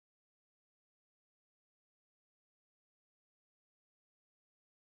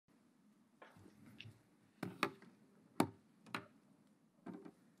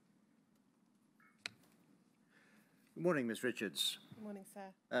Good morning, Ms. Richards. Good morning,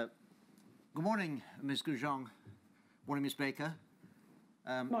 sir. Good morning, Ms. Gougeon. Morning, Ms. Baker.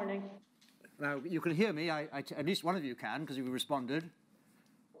 Morning. Now, you can hear me. At least one of you can, because you responded.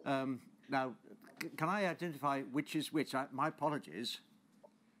 Now, can I identify which is which? My apologies.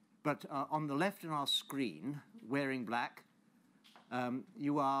 But on the left on our screen, wearing black,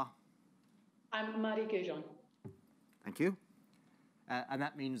 you are... I'm Mairi Gougeon. Thank you. And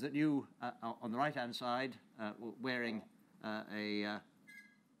that means that you, on the right-hand side, wearing a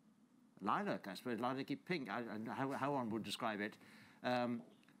lilac, I suppose, lilac-y pink, how one would describe it.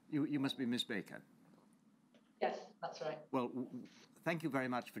 You must be Miss Baker. Yes, that's right. Well, thank you very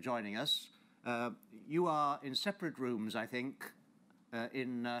much for joining us. You are in separate rooms, I think,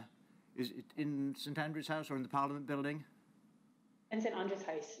 is it in St Andrew's House or in the Parliament Building? In St Andrew's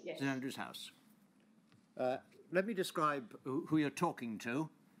House, yes. St Andrew's House. Let me describe who you're talking to.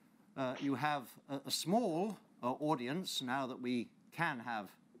 You have a small audience, now that we can have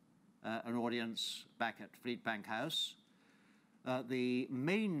an audience back at Fleetbank House. The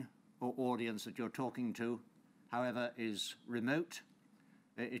main audience that you're talking to, however, is remote.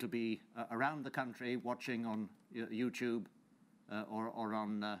 It'll be around the country watching on YouTube or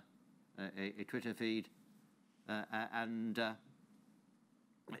on a Twitter feed. And that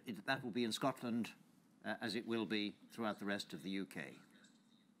will be in Scotland, as it will be throughout the rest of the UK.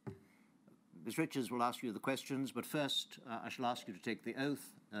 Ms. Richards will ask you the questions, but first I shall ask you to take the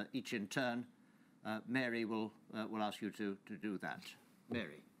oath, each in turn. Mary will ask you to do that.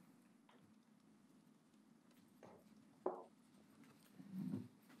 Mary.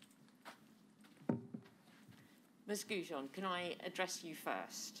 Ms. Gougeon, can I address you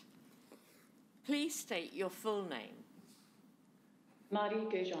first? Please state your full name. Mairi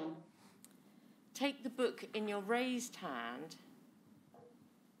Gougeon. Take the book in your raised hand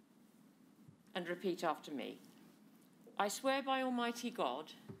and repeat after me. I swear by Almighty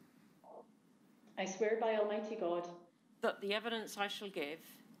God. I swear by Almighty God. That the evidence I shall give.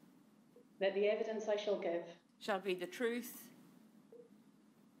 That the evidence I shall give. Shall be the truth.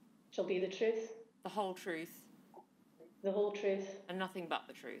 Shall be the truth. The whole truth. The whole truth. And nothing but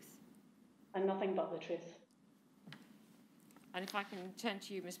the truth. And nothing but the truth. And if I can turn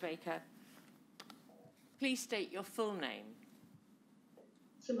to you, Ms. Baker. Please state your full name.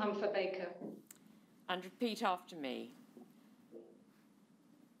 Samantha Baker. And repeat after me.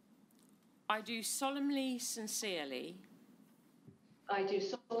 I do solemnly, sincerely. I do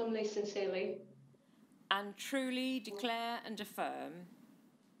solemnly, sincerely. And truly declare and affirm.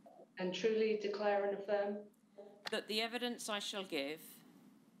 And truly declare and affirm. That the evidence I shall give.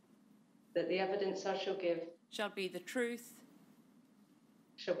 That the evidence I shall give. Shall be the truth.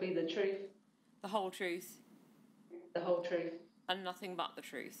 Shall be the truth. The whole truth. The whole truth. And nothing but the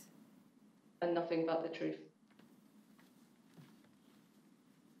truth. And nothing but the truth.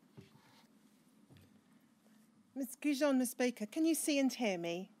 Ms. Gougeon, Ms. Baker, can you see and hear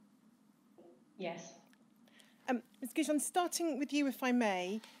me? Yes. Ms. Gougeon, starting with you, if I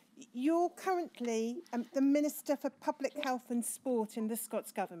may, you're currently the Minister for Public Health and Sport in the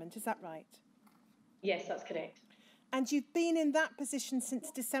Scots Government, is that right? Yes, that's correct. And you've been in that position since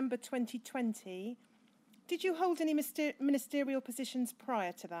December 2020. Did you hold any ministerial positions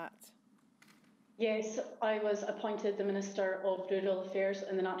prior to that? Yes, I was appointed the Minister of Rural Affairs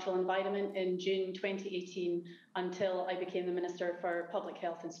and the Natural Environment in June 2018 until I became the Minister for Public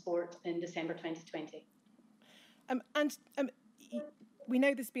Health and Sport in December 2020. We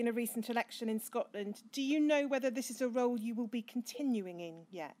know there's been a recent election in Scotland. Do you know whether this is a role you will be continuing in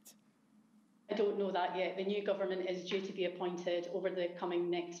yet? I don't know that yet. The new government is due to be appointed over the coming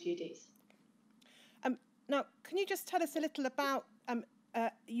next few days. Now, can you just tell us a little about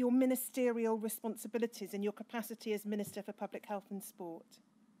your ministerial responsibilities and your capacity as Minister for Public Health and Sport?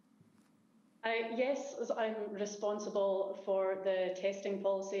 Yes, I'm responsible for the testing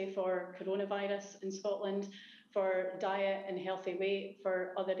policy for coronavirus in Scotland, for diet and healthy weight,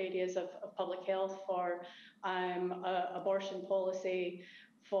 for other areas of public health, for abortion policy,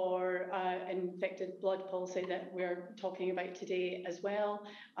 for infected blood policy that we're talking about today as well,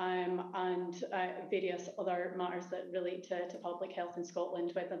 and various other matters that relate to public health in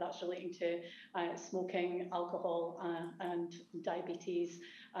Scotland, whether that's relating to smoking, alcohol and diabetes,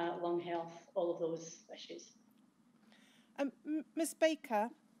 lung health, all of those issues. Ms. Baker,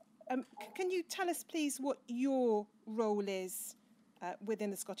 can you tell us please what your role is within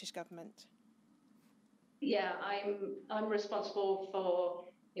the Scottish Government? Yeah, I'm responsible for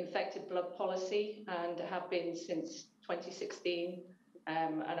infected blood policy and have been since 2016.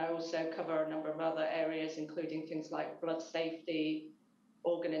 And I also cover a number of other areas, including things like blood safety,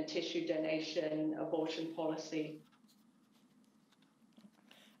 organ and tissue donation, abortion policy,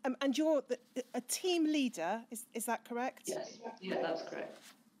 And you're a team leader, is that correct? Yes, yeah, that's correct.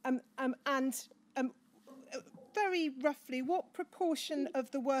 Very roughly, what proportion of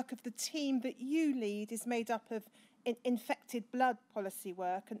the work of the team that you lead is made up of infected blood policy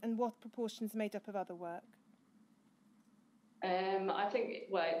work, and what proportion is made up of other work? I think,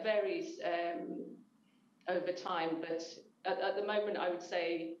 well, it varies over time, but at the moment I would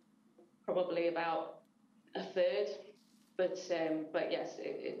say probably about a third. But yes,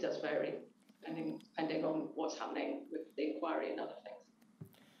 it does vary depending on what's happening with the inquiry and other things.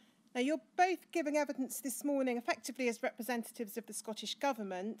 Now, you're both giving evidence this morning effectively as representatives of the Scottish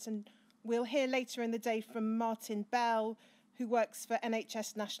Government, and we'll hear later in the day from Martin Bell, who works for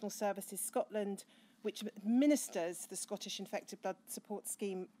NHS National Services Scotland, which administers the Scottish Infected Blood Support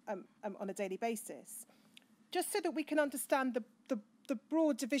Scheme on a daily basis. Just so that we can understand the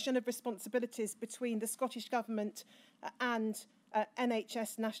broad division of responsibilities between the Scottish Government and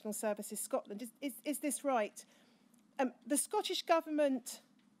NHS National Services Scotland, is this right? The Scottish Government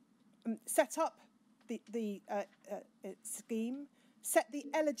set up the scheme, set the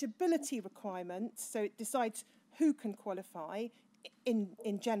eligibility requirements, so it decides who can qualify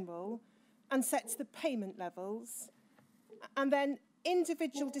in general, and sets the payment levels, and then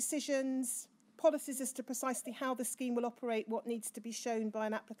individual decisions, policies as to precisely how the scheme will operate, what needs to be shown by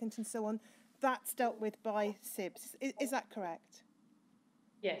an applicant and so on, that's dealt with by SIBS. Is that correct?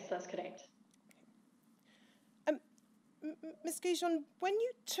 Yes, that's correct. Ms Gougeon, when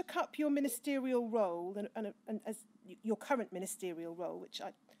you took up your ministerial role, and as your current ministerial role, which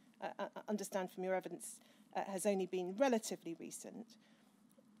I understand from your evidence has only been relatively recent,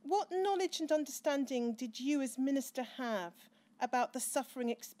 what knowledge and understanding did you as minister have about the suffering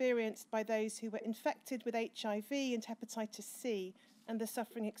experienced by those who were infected with HIV and hepatitis C, and the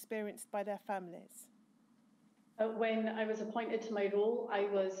suffering experienced by their families? When I was appointed to my role, I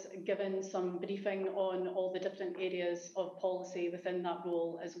was given some briefing on all the different areas of policy within that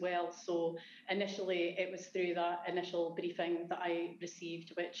role as well. So initially, it was through that initial briefing that I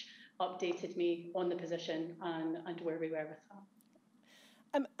received, which updated me on the position and where we were with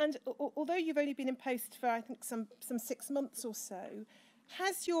that. And although you've only been in post for, I think, some 6 months or so,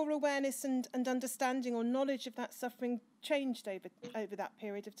 has your awareness and understanding or knowledge of that suffering changed over that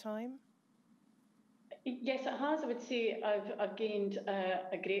period of time? Yes, it has. I would say I've gained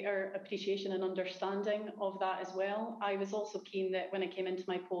a greater appreciation and understanding of that as well. I was also keen that when I came into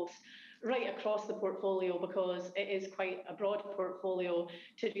my post, right across the portfolio, because it is quite a broad portfolio,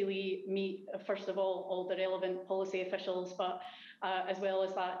 to really meet, first of all the relevant policy officials, but as well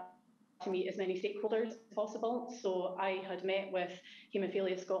as that, to meet as many stakeholders as possible. So I had met with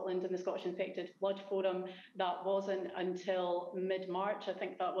Haemophilia Scotland and the Scottish Infected Blood Forum. That wasn't until mid-March, I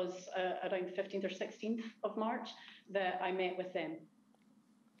think that was around the 15th or 16th of March, that I met with them.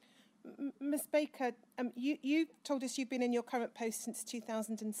 Ms Baker, you told us you've been in your current post since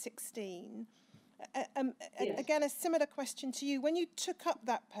 2016. Yes. Again, a similar question to you. When you took up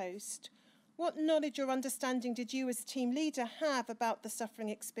that post, what knowledge or understanding did you as team leader have about the suffering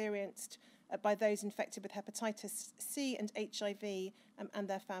experienced by those infected with hepatitis C and HIV and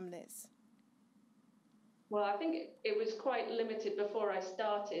their families? Well, I think it was quite limited before I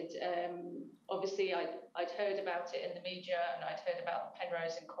started. Obviously, I'd heard about it in the media and I'd heard about the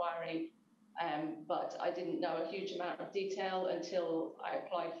Penrose inquiry, but I didn't know a huge amount of detail until I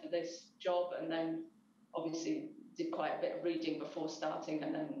applied for this job, and then obviously did quite a bit of reading before starting,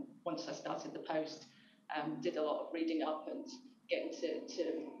 and then once I started the post, did a lot of reading up and getting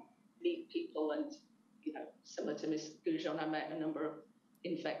to meet people, and similar to Ms Gougeon, I met a number of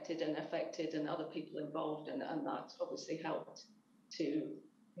infected and affected and other people involved, and that obviously helped to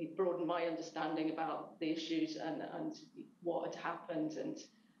broaden my understanding about the issues and what had happened,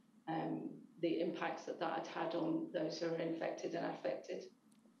 and the impacts that had on those who are infected and affected.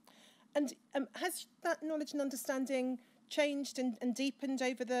 And has that knowledge and understanding changed and deepened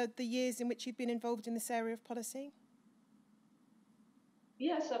over the years in which you've been involved in this area of policy?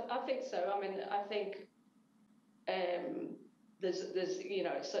 Yes, I think so. I mean, I think there's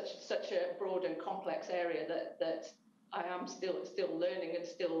such a broad and complex area that I am still learning and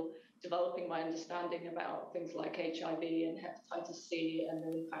still developing my understanding about things like HIV and hepatitis C and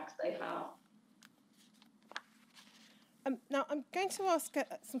the impacts they have. Now, I'm going to ask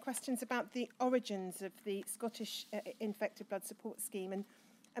some questions about the origins of the Scottish Infected Blood Support Scheme,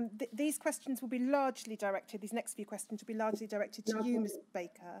 and these questions will be largely directed, these next few questions will be largely directed to you, Ms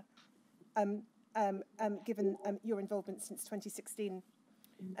Baker, given your involvement since 2016.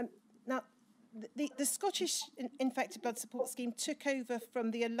 Now, the Scottish Infected Blood Support Scheme took over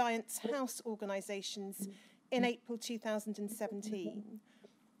from the Alliance House organisations in April 2017.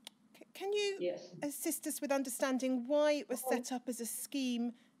 can you Yes. assist us with understanding why it was set up as a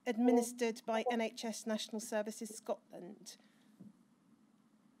scheme administered by NHS National Services Scotland?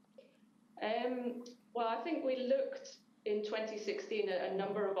 Well, I think we looked in 2016 at a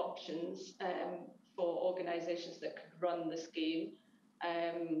number of options for organisations that could run the scheme.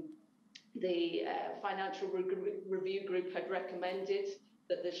 The Financial Review Group had recommended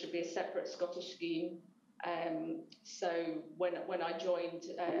that there should be a separate Scottish scheme. So when I joined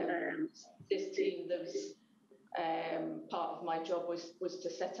this team, there was part of my job was to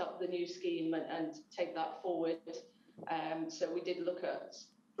set up the new scheme and take that forward. So we did look at,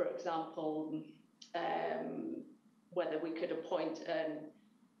 for example, whether we could appoint an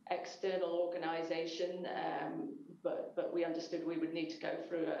external organisation, but we understood we would need to go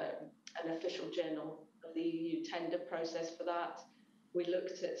through an official journal of the EU tender process for that. We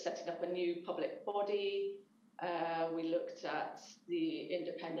looked at setting up a new public body. We looked at the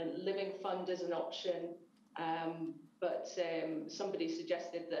Independent Living Fund as an option, but somebody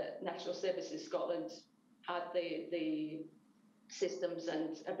suggested that National Services Scotland had the systems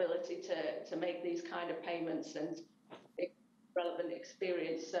and ability to make these kind of payments and relevant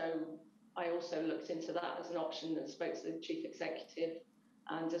experience. So I also looked into that as an option and spoke to the chief executive.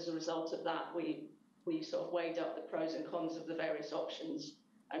 And as a result of that, we sort of weighed up the pros and cons of the various options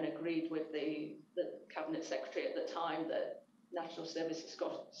and agreed with the Cabinet Secretary at the time that National Services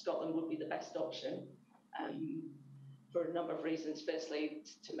Scotland would be the best option for a number of reasons. Firstly,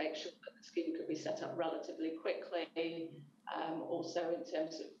 to make sure that the scheme could be set up relatively quickly. Also, in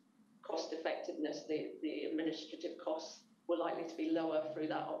terms of cost effectiveness, the administrative costs were likely to be lower through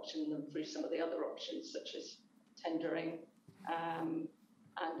that option than through some of the other options, such as tendering.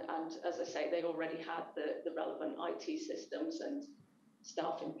 And as I say, they already had the relevant IT systems and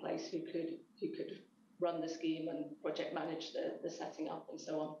staff in place who could run the scheme and project manage the setting up and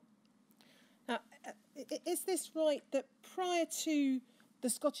so on. Now, is this right that prior to the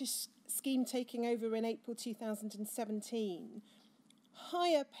Scottish scheme taking over in April 2017,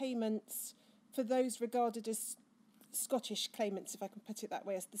 higher payments for those regarded as Scottish claimants, if I can put it that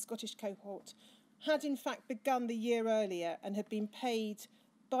way, as the Scottish cohort, had in fact begun the year earlier and had been paid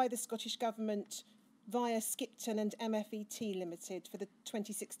by the Scottish Government via Skipton and MFET Limited for the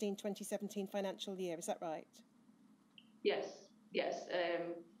 2016-2017 financial year. Is that right? Yes.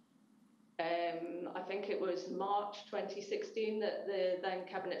 I think it was March 2016 that the then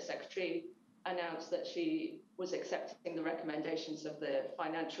Cabinet Secretary announced that she was accepting the recommendations of the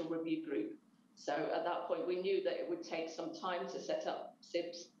Financial Review Group. So at that point, we knew that it would take some time to set up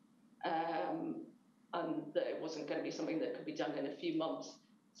SIBs and that it wasn't going to be something that could be done in a few months.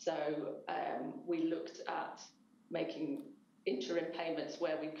 So we looked at making interim payments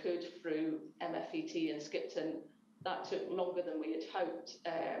where we could through MFET and Skipton. That took longer than we had hoped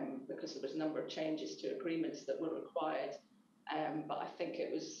because there was a number of changes to agreements that were required. But I think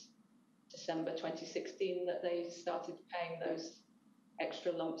it was December 2016 that they started paying those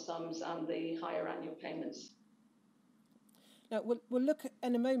extra lump sums and the higher annual payments. Now, we'll look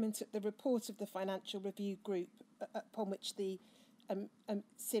in a moment at the report of the Financial Review Group upon which the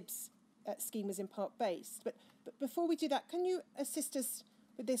SIBS scheme was in part based. But before we do that, can you assist us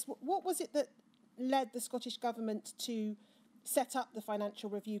with this? What was it that led the Scottish Government to set up the Financial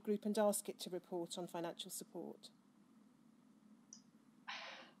Review Group and ask it to report on financial support?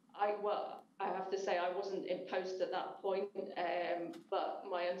 I have to say I wasn't in post at that point, but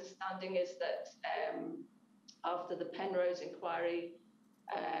my understanding is that after the Penrose inquiry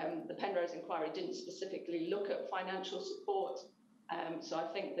didn't specifically look at financial support. So I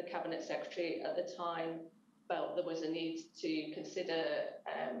think the Cabinet Secretary at the time felt there was a need to consider,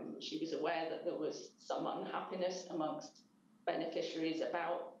 she was aware that there was some unhappiness amongst beneficiaries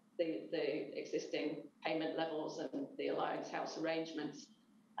about the existing payment levels and the Alliance House arrangements.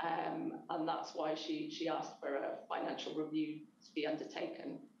 And that's why she asked for a financial review to be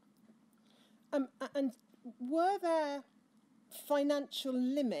undertaken. And were there financial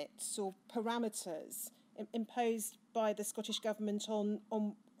limits or parameters imposed by the Scottish Government on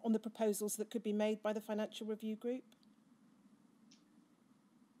the proposals that could be made by the Financial Review Group?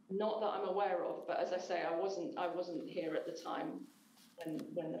 Not that I'm aware of, but as I say, I wasn't here at the time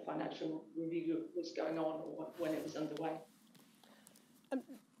when the Financial Review was going on or when it was underway.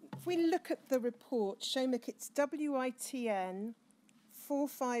 If we look at the report, Shomik, it's WITN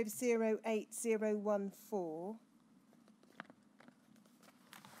 450814.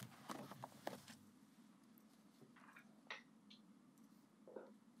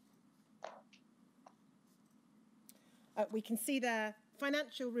 We can see there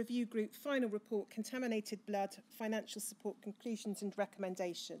Financial Review Group final report, Contaminated Blood, Financial Support Conclusions and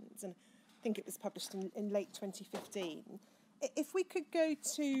Recommendations. And I think it was published in late 2015. If we could go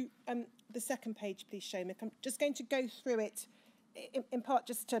to the second page, please, Shomik. I'm just going to go through it in part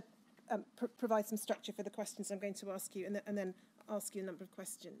just to provide some structure for the questions I'm going to ask you, and then ask you a number of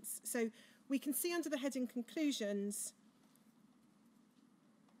questions. So we can see under the heading Conclusions,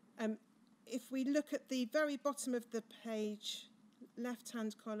 if we look at the very bottom of the page,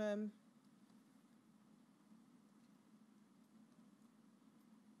 left-hand column,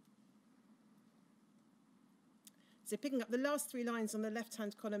 so picking up the last 3 lines on the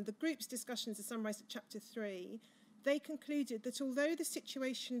left-hand column, the group's discussions are summarised at chapter 3. They concluded that although the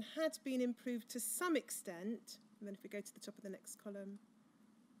situation had been improved to some extent, and then if we go to the top of the next column,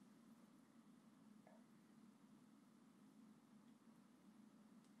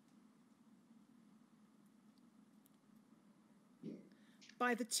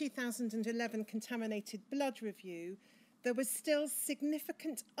 by the 2011 Contaminated Blood Review, there was still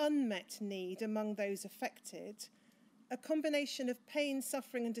significant unmet need among those affected. A combination of pain,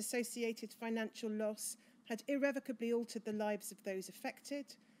 suffering and associated financial loss had irrevocably altered the lives of those affected.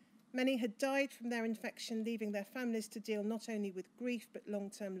 Many had died from their infection, leaving their families to deal not only with grief but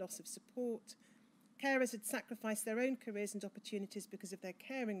long-term loss of support. Carers had sacrificed their own careers and opportunities because of their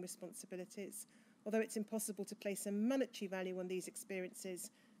caring responsibilities. Although it's impossible to place a monetary value on these experiences,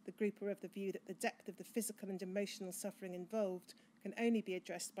 the group are of the view that the depth of the physical and emotional suffering involved can only be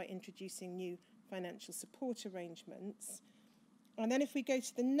addressed by introducing new financial support arrangements. And then if we go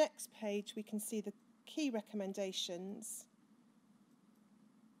to the next page, we can see the key recommendations.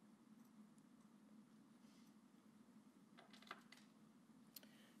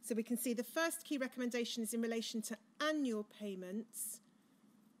 So we can see the first key recommendation is in relation to annual payments.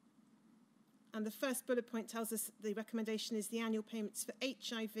 And the first bullet point tells us the recommendation is the annual payments for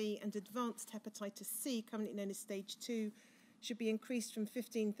HIV and advanced hepatitis C, currently known as stage 2, should be increased from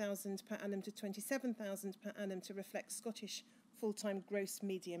 15,000 per annum to 27,000 per annum to reflect Scottish full-time gross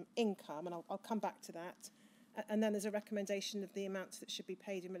medium income. And I'll come back to that. And then there's a recommendation of the amounts that should be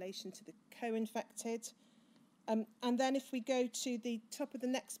paid in relation to the co-infected. And then if we go to the top of the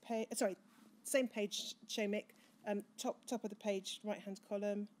next page, same page, Shomik, top of the page, right-hand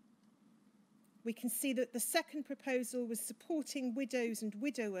column, we can see that the second proposal was supporting widows and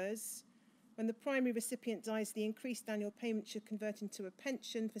widowers. When the primary recipient dies, the increased annual payment should convert into a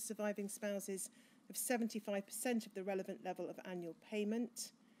pension for surviving spouses of 75% of the relevant level of annual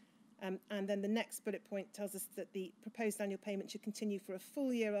payment. And then the next bullet point tells us that the proposed annual payment should continue for a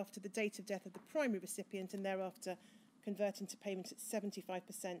full year after the date of death of the primary recipient and thereafter convert into payment at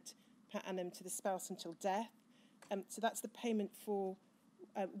 75% per annum to the spouse until death. So that's the payment for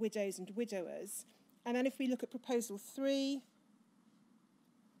widows and widowers. And then if we look at proposal 3,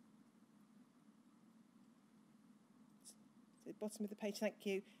 at the bottom of the page, thank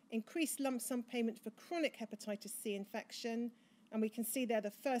you, increased lump sum payment for chronic hepatitis C infection. And we can see there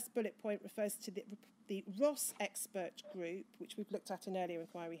the first bullet point refers to the Ross expert group, which we've looked at in earlier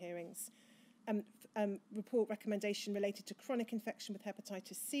inquiry hearings. Report recommendation related to chronic infection with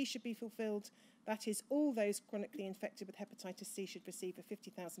hepatitis C should be fulfilled. That is, all those chronically infected with hepatitis C should receive a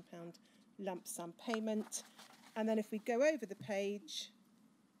 £50,000 lump sum payment. And then if we go over the page,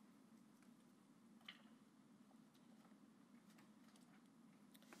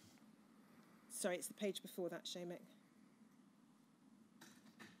 sorry, it's the page before that, Shomik.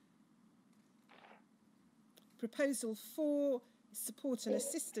 Proposal 4, support and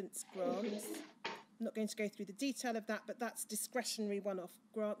assistance grants. I'm not going to go through the detail of that, but that's discretionary one-off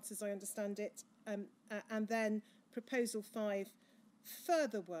grants, as I understand it. And then proposal 5,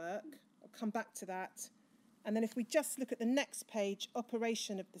 further work. I'll come back to that. And then if we just look at the next page,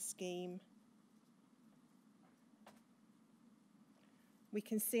 operation of the scheme, we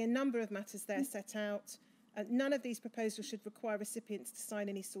can see a number of matters there set out. None of these proposals should require recipients to sign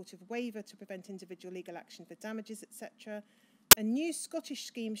any sort of waiver to prevent individual legal action for damages, etc. A new Scottish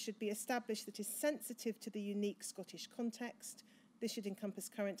scheme should be established that is sensitive to the unique Scottish context. This should encompass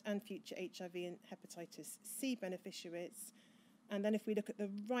current and future HIV and hepatitis C beneficiaries. And then if we look at the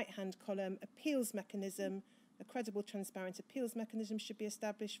right-hand column, appeals mechanism, a credible, transparent appeals mechanism should be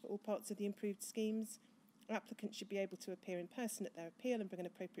established for all parts of the improved schemes. Applicants should be able to appear in person at their appeal and bring an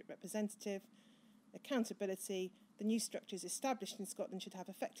appropriate representative. Accountability, the new structures established in Scotland should have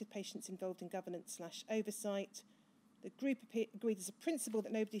affected patients involved in governance/oversight. The group agreed as a principle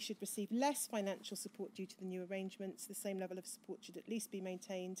that nobody should receive less financial support due to the new arrangements. The same level of support should at least be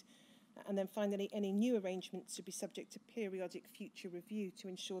maintained. And then finally, any new arrangements should be subject to periodic future review to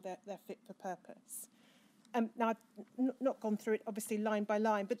ensure that they're fit for purpose. Now, I've not gone through it, obviously, line by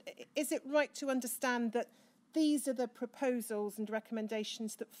line, but is it right to understand that these are the proposals and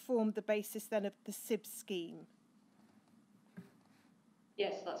recommendations that form the basis, then, of the SIB scheme?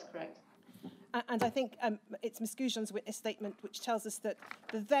 Yes, that's correct. And I think it's Ms Gougeon's witness statement which tells us that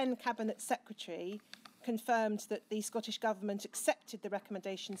the then Cabinet Secretary confirmed that the Scottish Government accepted the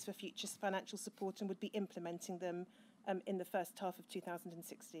recommendations for future financial support and would be implementing them in the first half of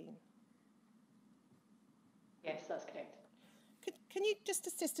 2016. Yes, that's correct. Can you just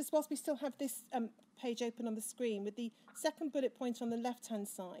assist us, whilst we still have this page open on the screen, with the second bullet point on the left-hand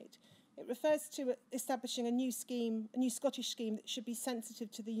side? It refers to establishing a new scheme, a new Scottish scheme that should be sensitive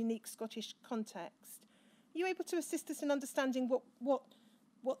to the unique Scottish context. Are you able to assist us in understanding what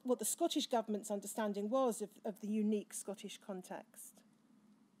the Scottish Government's understanding was of the unique Scottish context?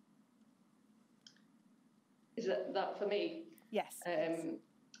 Is that for me? Yes.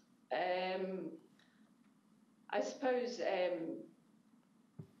 I suppose,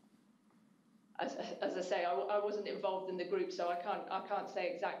 as I say, I wasn't involved in the group, so I can't say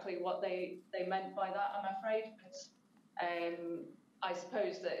exactly what they meant by that, I'm afraid. But I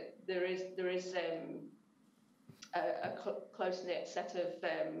suppose that there is a close-knit set of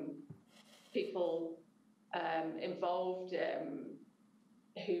people involved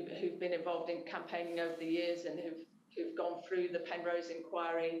who've been involved in campaigning over the years and who've gone through the Penrose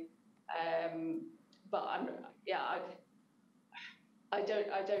inquiry. But I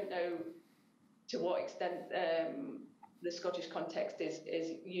don't know to what extent the Scottish context is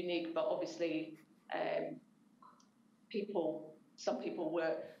unique, but obviously some people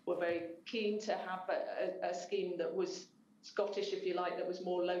were very keen to have a scheme that was Scottish, if you like, that was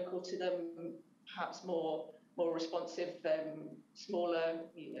more local to them, perhaps more responsive, smaller,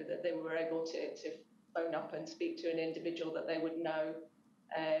 that they were able to phone up and speak to an individual that they would know.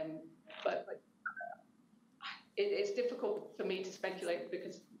 But it's difficult for me to speculate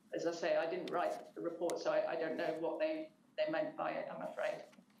because, as I say, I didn't write the report, so I don't know what they meant by it, I'm afraid.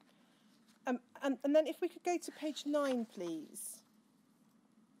 And then if we could go to page 9, please.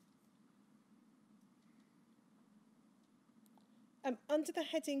 Under the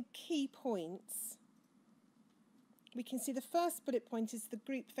heading Key Points, we can see the first bullet point is the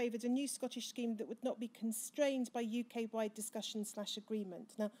group favoured a new Scottish scheme that would not be constrained by UK-wide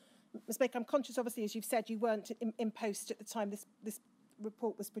discussion/agreement. Now, Ms Baker, I'm conscious, obviously, as you've said, you weren't in post at the time this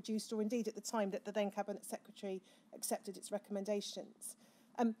report was produced, or indeed at the time that the then Cabinet Secretary accepted its recommendations.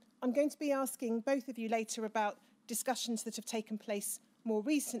 I'm going to be asking both of you later about discussions that have taken place more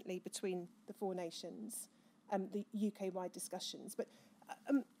recently between the four nations, the UK-wide discussions. But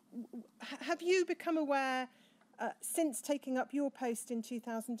have you become aware, since taking up your post in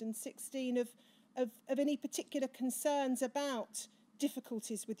 2016, of any particular concerns about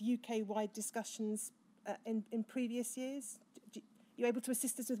difficulties with UK-wide discussions in previous years? Are you able to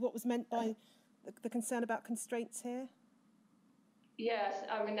assist us with what was meant by the concern about constraints here? Yes,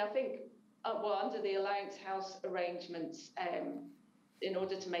 I mean, I think, under the Alliance House arrangements, in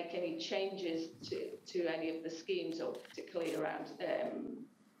order to make any changes to any of the schemes, or particularly around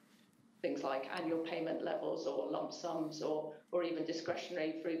things like annual payment levels or lump sums, or even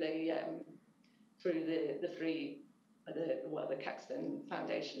discretionary through the three, the Caxton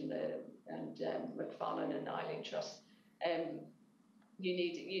Foundation and McFarlane and Eileen Trust, you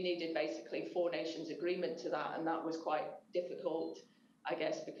needed basically four nations agreement to that, and that was quite difficult, I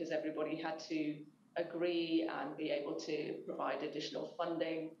guess, because everybody had to agree and be able to provide additional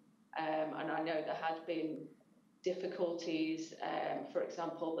funding. And I know there had been difficulties. For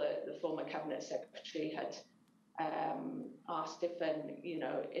example, the former Cabinet Secretary had asked if an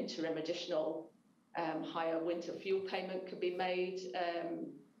interim additional higher winter fuel payment could be made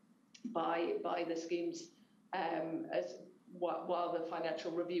by the schemes while the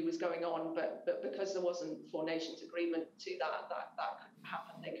financial review was going on, but because there wasn't four nations agreement to that couldn't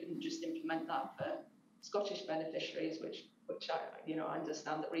happen. They couldn't just implement that for Scottish beneficiaries, which I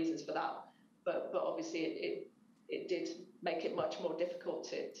understand the reasons for that, but obviously it did make it much more difficult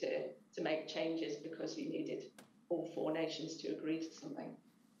to make changes because you needed all four nations to agree to something.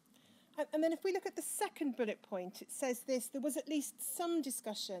 And then if we look at the second bullet point, it says this: there was at least some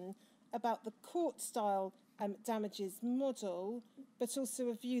discussion about the court-style damages model, but also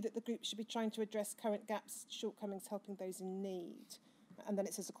a view that the group should be trying to address current gaps, shortcomings, helping those in need. And then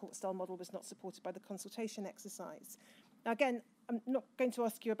it says the court-style model was not supported by the consultation exercise. Now, again, I'm not going to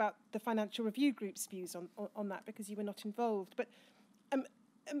ask you about the Financial Review Group's views on that because you were not involved, but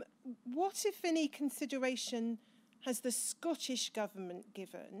what, if any, consideration has the Scottish Government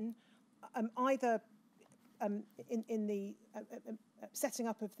given, either in the setting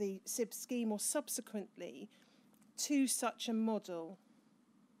up of the SIB scheme or subsequently to such a model?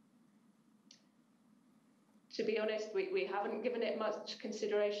 To be honest, we haven't given it much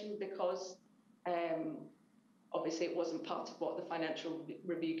consideration because obviously it wasn't part of what the Financial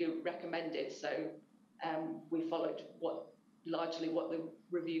Review Group recommended. So we followed largely what the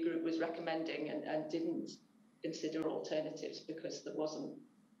review group was recommending and didn't consider alternatives because there wasn't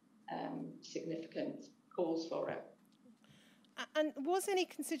significant calls for it. And was any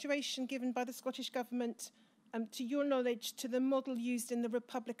consideration given by the Scottish Government, to your knowledge, to the model used in the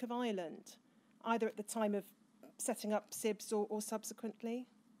Republic of Ireland, either at the time of setting up SIBs or subsequently?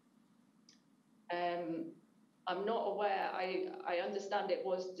 I'm not aware. I understand it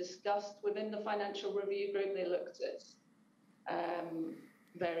was discussed within the Financial Review Group. They looked at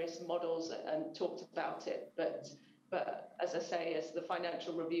various models and talked about it. But as I say, as the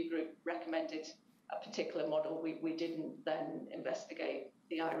Financial Review Group recommended a particular model, we didn't then investigate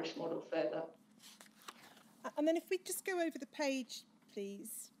the Irish model further. And then if we just go over the page,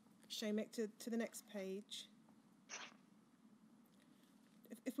 please, Seamus, to the next page.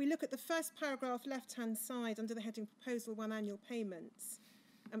 If we look at the first paragraph, left-hand side, under the heading Proposal 1 Annual Payments,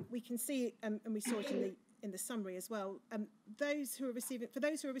 we can see, and we saw it in the summary as well, for those who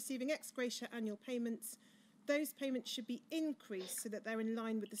are receiving ex gratia annual payments, those payments should be increased so that they're in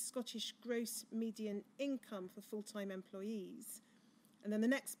line with the Scottish gross median income for full-time employees. And then the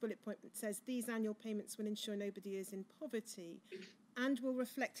next bullet point says these annual payments will ensure nobody is in poverty and will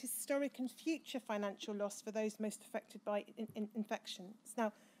reflect historic and future financial loss for those most affected by infections.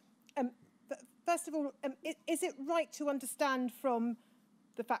 Now, first of all, is it right to understand from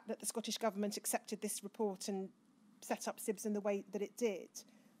the fact that the Scottish Government accepted this report and set up SIBs in the way that it did,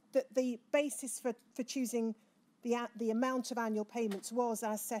 that the basis for choosing the amount of annual payments was,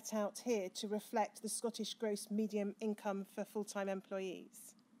 as set out here, to reflect the Scottish gross median income for full-time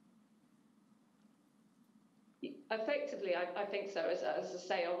employees? Effectively, I think so. As I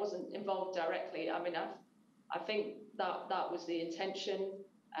say, I wasn't involved directly. I mean, I think that was the intention.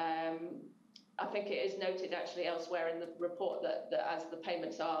 I think it is noted actually elsewhere in the report that as the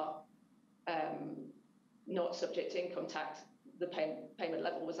payments are not subject to income tax, the payment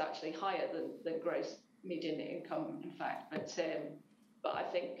level was actually higher than gross median income, in fact. But I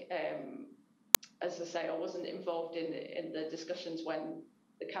think, as I say, I wasn't involved in the discussions when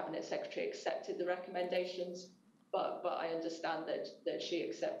the Cabinet Secretary accepted the recommendations. But I understand that she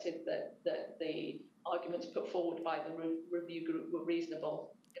accepted that the arguments put forward by the review group were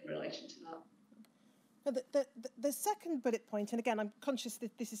reasonable in relation to that. Now, the second bullet point, and again, I'm conscious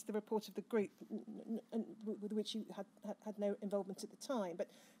that this is the report of the group with which you had no involvement at the time, but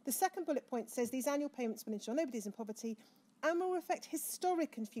the second bullet point says these annual payments will ensure nobody is in poverty and will reflect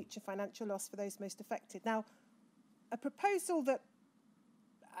historic and future financial loss for those most affected. Now, a proposal that,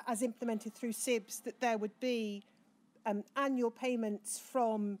 as implemented through SIBs, that there would be annual payments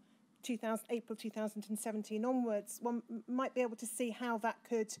from April 2017 onwards, one might be able to see how that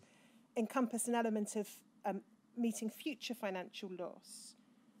could encompass an element of meeting future financial loss.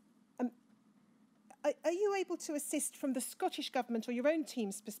 Are you able to assist from the Scottish Government or your own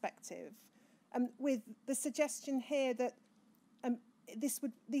team's perspective with the suggestion here that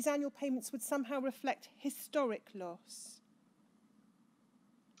these annual payments would somehow reflect historic loss?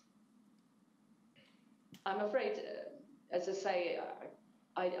 I'm afraid, as I say,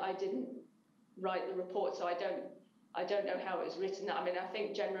 I didn't write the report, so I don't know how it was written. I mean, I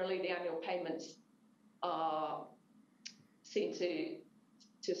think generally the annual payments are seen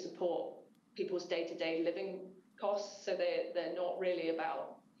to support people's day-to-day living costs, so they're not really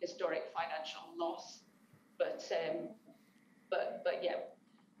about historic financial loss. But yeah,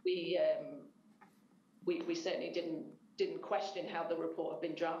 we certainly didn't question how the report had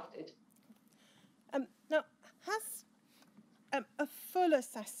been drafted. Now, has a full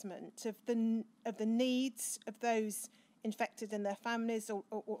assessment of the needs of those infected and their families or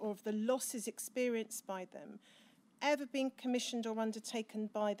of the losses experienced by them ever been commissioned or undertaken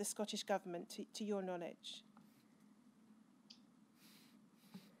by the Scottish Government, to your knowledge?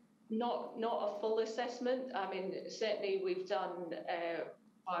 Not a full assessment. I mean, certainly we've done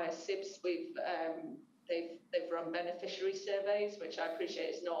via SIBs. They've run beneficiary surveys, which I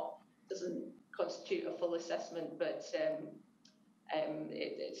appreciate doesn't constitute a full assessment, but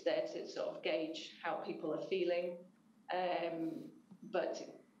it's there to sort of gauge how people are feeling. But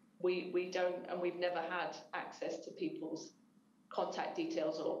we don't, and we've never had access to people's contact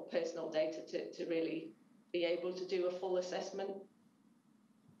details or personal data to really be able to do a full assessment.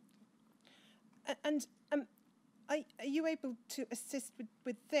 And are you able to assist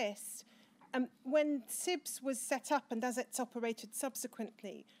with this? When SIBS was set up and as it's operated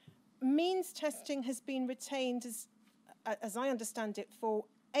subsequently, means testing has been retained as I understand it, for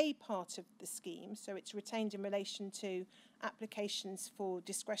a part of the scheme. So it's retained in relation to applications for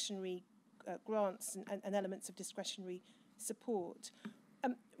discretionary grants and elements of discretionary support.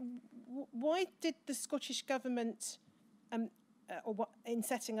 Why did the Scottish Government, in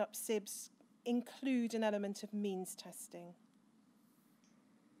setting up SIBS, include an element of means testing?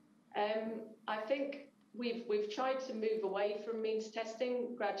 I think we've tried to move away from means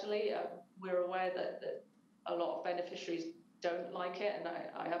testing gradually. We're aware that a lot of beneficiaries don't like it, and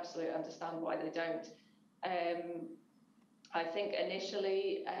I absolutely understand why they don't. I think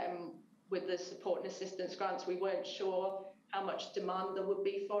initially with the support and assistance grants, we weren't sure how much demand there would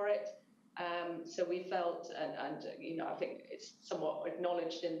be for it. So we felt, and you know, I think it's somewhat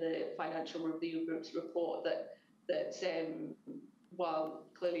acknowledged in the Financial Review Group's report that while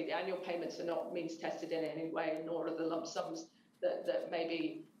clearly the annual payments are not means tested in any way, nor are the lump sums, that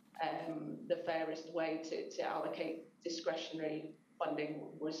maybe the fairest way to allocate discretionary funding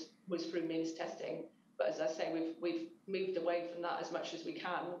was through means testing. But as I say, we've moved away from that as much as we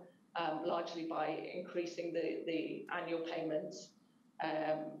can, largely by increasing the annual payments,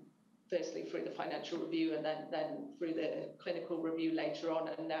 firstly through the financial review and then through the clinical review later on,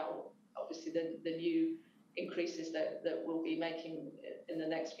 and now obviously the new increases that we'll be making in the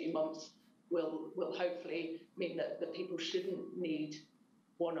next few months will hopefully mean that people shouldn't need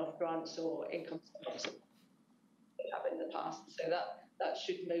one-off grants or income support they have in the past. So that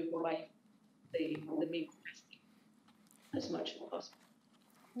should move away from the means testing as much as possible.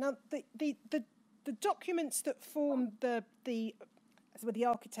 Now, the documents that form the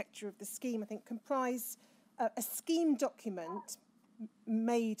architecture of the scheme, I think, comprise a scheme document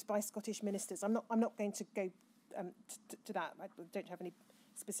made by Scottish ministers. I'm not going to go to that. I don't have any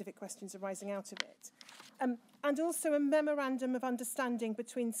specific questions arising out of it. And also a memorandum of understanding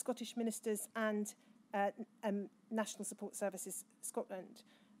between Scottish ministers and National Support Services Scotland.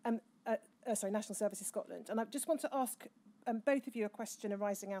 National Services Scotland. And I just want to ask both of you a question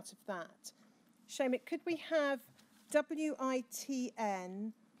arising out of that. Seamus, could we have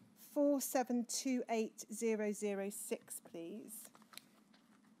WITN 4728006, please?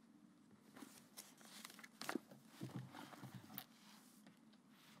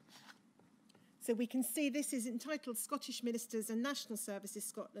 So we can see this is entitled Scottish Ministers and National Services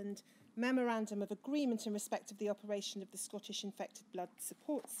Scotland Memorandum of Agreement in respect of the operation of the Scottish Infected Blood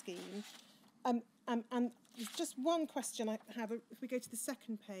Support Scheme. And there's just one question I have. If we go to the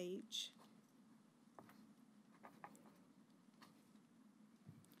second page.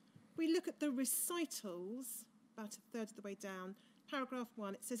 We look at the recitals, about a third of the way down, paragraph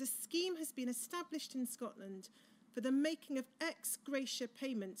 1. It says, a scheme has been established in Scotland for the making of ex gratia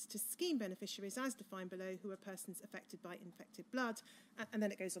payments to scheme beneficiaries as defined below, who are persons affected by infected blood, and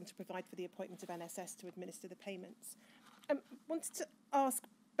then it goes on to provide for the appointment of NSS to administer the payments. Wanted to ask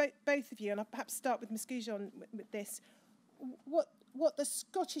both of you, and I'll perhaps start with Ms Gougeon with this, what the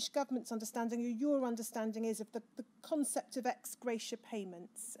Scottish Government's understanding or your understanding is of the concept of ex gratia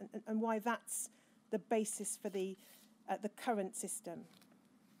payments and why that's the basis for the current system.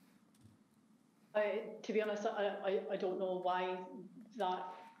 To be honest, I don't know why that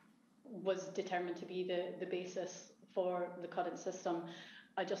was determined to be the basis for the current system.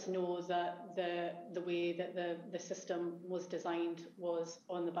 I just know that the way that the system was designed was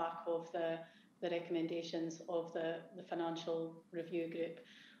on the back of the recommendations of the Financial Review Group.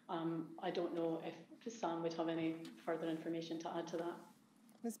 I don't know if Sam would have any further information to add to that.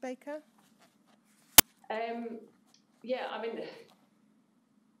 Ms Baker? Yeah, I mean,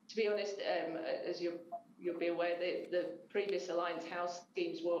 to be honest, as you'll be aware, the previous Alliance House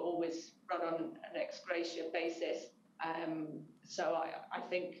schemes were always run on an ex gratia basis. So I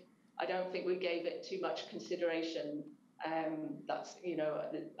don't think we gave it too much consideration. That's, you know,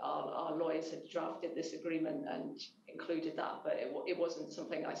 our lawyers had drafted this agreement and included that, but it wasn't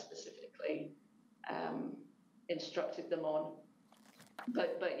something I specifically instructed them on.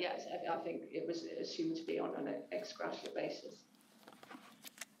 But yes, I think it was assumed to be on an ex gratia basis.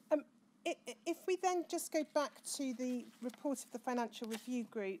 If we then just go back to the report of the Financial Review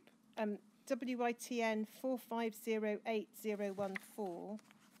Group, WITN 4508014.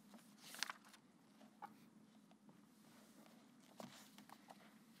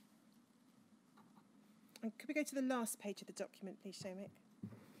 And could we go to the last page of the document, please, Seamus?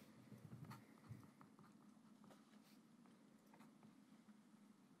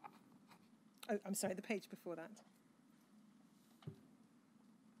 Oh, I'm sorry, the page before that.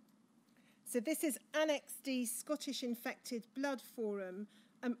 So this is Annex D, Scottish Infected Blood Forum,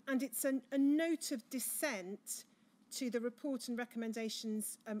 and and it's a note of dissent to the report and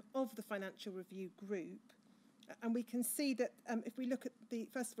recommendations of the Financial Review Group. And we can see that if we look at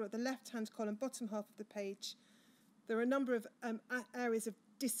first of all, at the left-hand column, bottom half of the page, there are a number of areas of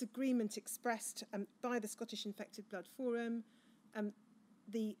disagreement expressed by the Scottish Infected Blood Forum.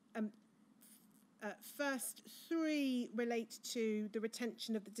 The first three relate to the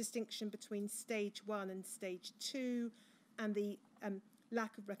retention of the distinction between stage 1 and stage 2, and the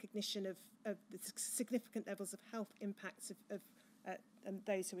lack of recognition of the significant levels of health impacts of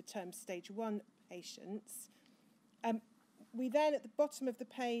those who are termed stage 1 patients. We then, at the bottom of the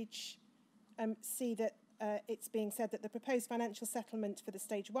page, see that it's being said that the proposed financial settlement for the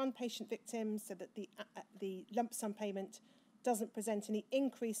stage 1 patient victims, so that the lump sum payment doesn't present any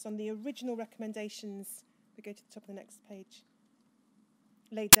increase on the original recommendations, we go to the top of the next page,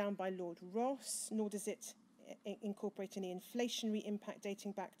 laid down by Lord Ross, nor does it incorporate any inflationary impact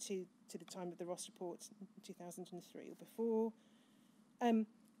dating back to the time of the Ross report in 2003 or before.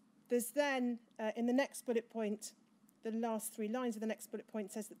 There's then, in the next bullet point, the last 3 lines of the next bullet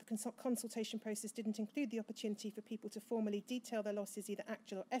point says that the consultation process didn't include the opportunity for people to formally detail their losses, either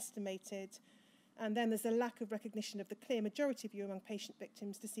actual or estimated. And then there's a lack of recognition of the clear majority view among patient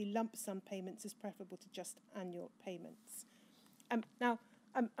victims to see lump sum payments as preferable to just annual payments. Now,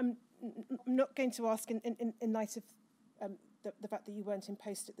 I'm not going to ask, in light of the fact that you weren't in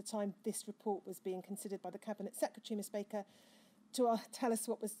post at the time this report was being considered by the Cabinet Secretary, Ms Baker, to tell us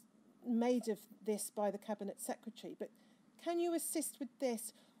what was made of this by the Cabinet Secretary. But can you assist with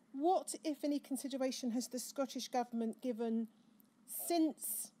this? What, if any, consideration has the Scottish Government given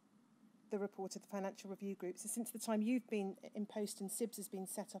since the report of the Financial Review Group, so since the time you've been in post and SIBS has been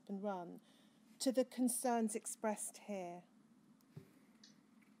set up and run, to the concerns expressed here?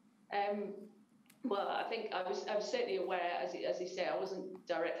 Well, I think I was certainly aware, as you say, I wasn't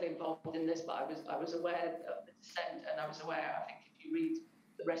directly involved in this, but I was aware of the dissent, and I was aware, I think if you read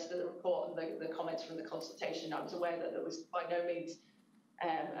the rest of the report and the comments from the consultation, I was aware that there was by no means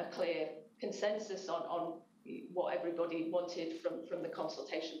a clear consensus on what everybody wanted from the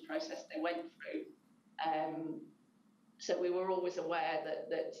consultation process they went through. So we were always aware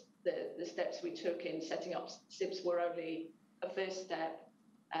that the steps we took in setting up SIBS were only a first step.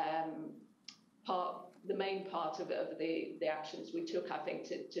 The main part of the actions we took, I think,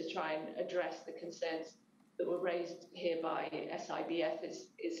 to try and address the concerns that were raised here by SIBF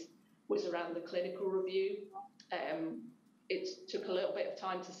was around the clinical review. It took a little bit of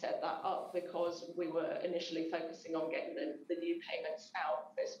time to set that up because we were initially focusing on getting the new payments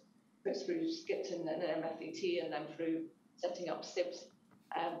out, first through Skipton and then MFET and then through setting up SIBS.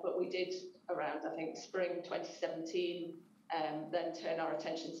 But we did around, I think, spring 2017, then turn our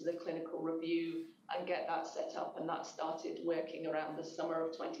attention to the clinical review and get that set up, and that started working around the summer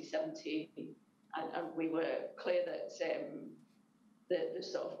of 2017. And we were clear that the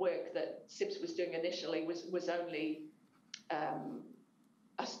sort of work that SIBS was doing initially was only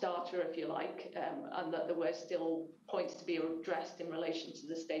a starter, if you like, and that there were still points to be addressed in relation to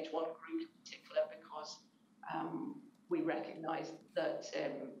the stage 1 group in particular, because we recognised that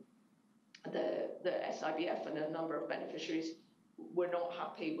the SIBF and a number of beneficiaries were not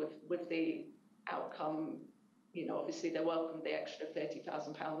happy with the outcome. You know, obviously they welcomed the extra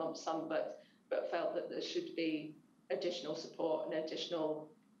 £30,000 lump sum, but felt that there should be additional support and additional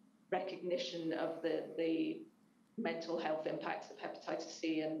recognition of the mental health impacts of hepatitis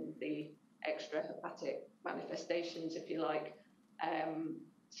C and the extra hepatic manifestations, if you like.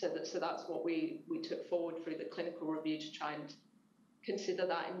 So that's what we took forward through the clinical review to try and consider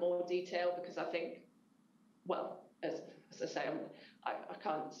that in more detail, because I think, well, as I say, I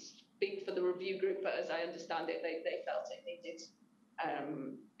can't speak for the review group, but as I understand it, they felt it needed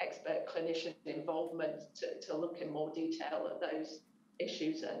expert clinician involvement to look in more detail at those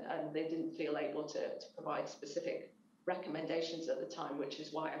issues, and they didn't feel able to provide specific recommendations at the time, which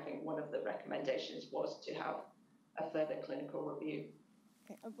is why I think one of the recommendations was to have a further clinical review.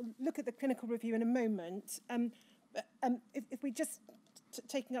 Okay, we'll look at the clinical review in a moment. If we just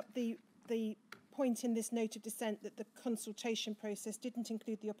taking up the point in this note of dissent that the consultation process didn't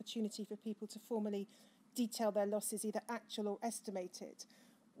include the opportunity for people to formally detail their losses, either actual or estimated.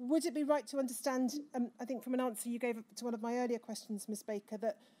 Would it be right to understand, I think from an answer you gave to one of my earlier questions, Ms Baker,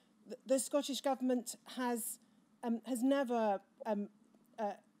 that the Scottish Government has never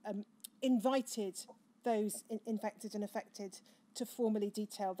invited those infected and affected to formally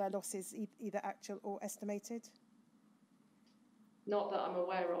detail their losses, either actual or estimated? Not that I'm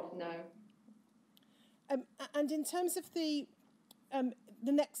aware of, no. And in terms of the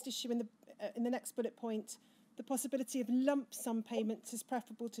next issue in the next bullet point, the possibility of lump sum payments is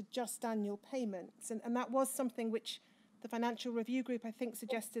preferable to just annual payments. And that was something which the Financial Review Group, I think,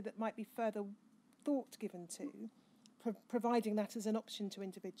 suggested that might be further thought given to, providing that as an option to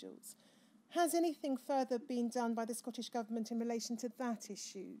individuals. Has anything further been done by the Scottish Government in relation to that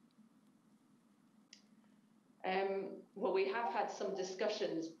issue? Well, we have had some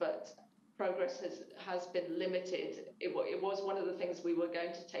discussions, but progress has been limited. It was one of the things we were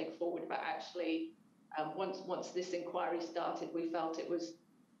going to take forward, but actually, once this inquiry started, we felt it was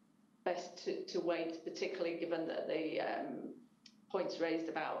best to wait, particularly given that the points raised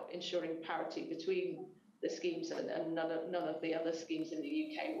about ensuring parity between the schemes and none of the other schemes in the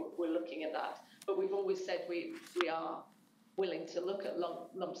UK were looking at that. But we've always said we are willing to look at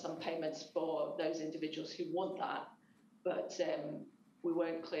lump sum payments for those individuals who want that, but we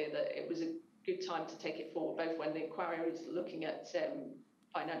weren't clear that it was a good time to take it forward, both when the inquiry is looking at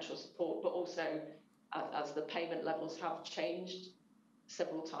financial support, but also as the payment levels have changed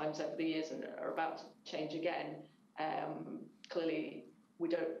several times over the years and are about to change again. Clearly, we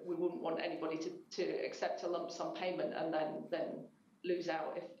wouldn't want anybody to accept a lump sum payment and then lose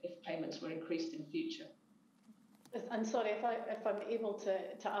out if payments were increased in future. And sorry, if I'm able to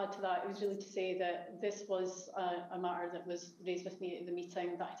add to that, it was really to say that this was a matter that was raised with me at the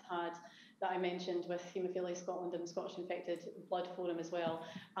meeting that I mentioned with Haemophilia Scotland and the Scottish Infected Blood Forum as well.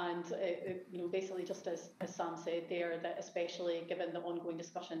 And basically, just as Sam said there, that especially given the ongoing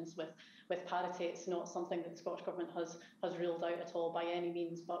discussions with parity, it's not something that the Scottish Government has ruled out at all by any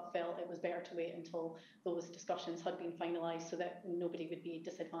means, but felt it was better to wait until those discussions had been finalised so that nobody would be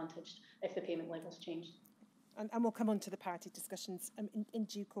disadvantaged if the payment levels changed. And we'll come on to the parity discussions in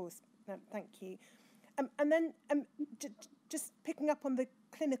due course. Thank you. And then just picking up on the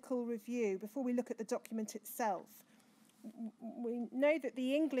clinical review, before we look at the document itself, we know that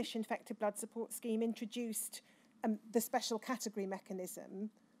the English Infected Blood Support Scheme introduced the special category mechanism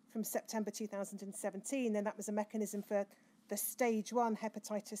from September 2017, and that was a mechanism for the stage 1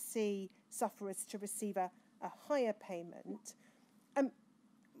 hepatitis C sufferers to receive a higher payment.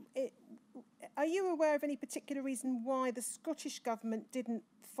 Are you aware of any particular reason why the Scottish Government didn't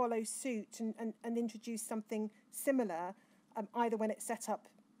follow suit and introduce something similar, either when it set up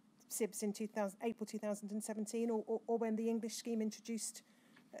SIBS in April 2017 or when the English scheme introduced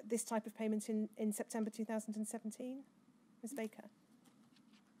this type of payment in September 2017? Ms Baker?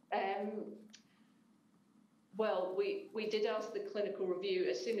 Well, we did ask the clinical review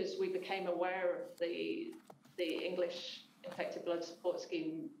as soon as we became aware of the English Infected Blood Support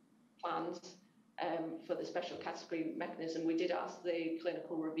Scheme plans for the special category mechanism. We did ask the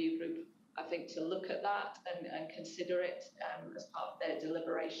clinical review group, I think, to look at that and consider it as part of their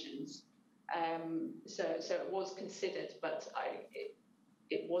deliberations. So it was considered, but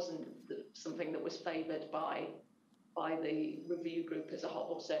it wasn't something that was favoured by the review group as a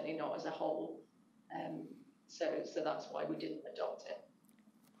whole, or certainly not as a whole. So that's why we didn't adopt it.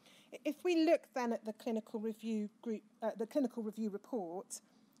 If we look then at the clinical review group, the clinical review report,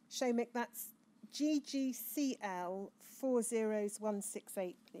 Shomik, that's GGCL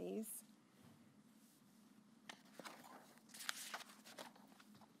 40168, please.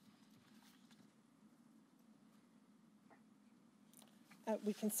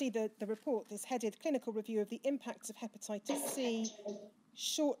 We can see the report is headed Clinical Review of the Impacts of Hepatitis C,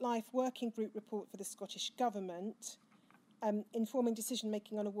 Short Life Working Group Report for the Scottish Government, informing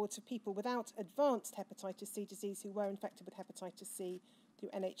decision-making on awards for people without advanced hepatitis C disease who were infected with hepatitis C through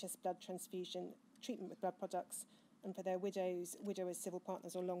NHS blood transfusion, treatment with blood products, and for their widowers, civil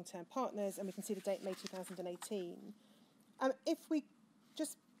partners or long-term partners. And we can see the date, May 2018. If we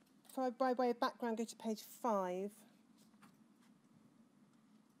just, by way of background, go to page 5.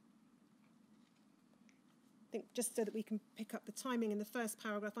 I think just so that we can pick up the timing in the first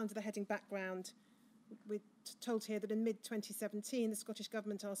paragraph under the heading background, we're told here that in mid-2017, the Scottish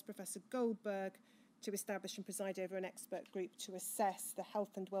Government asked Professor Goldberg to establish and preside over an expert group to assess the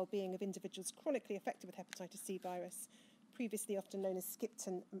health and well-being of individuals chronically affected with hepatitis C virus, previously often known as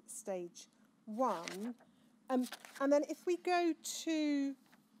Skipton stage 1. And then if we go to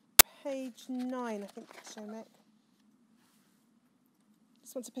page 9, I think, Shomik,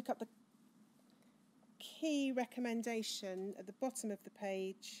 just want to pick up the key recommendation at the bottom of the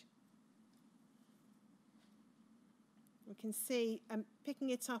page. We can see,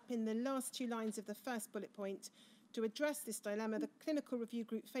 picking it up in the last 2 lines of the first bullet point, to address this dilemma, the clinical review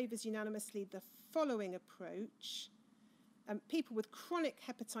group favours unanimously the following approach. People with chronic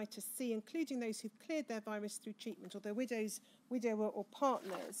hepatitis C, including those who've cleared their virus through treatment, or their widower or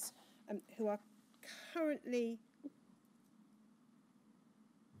partners who are currently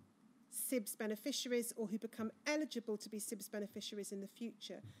SIBS beneficiaries or who become eligible to be SIBS beneficiaries in the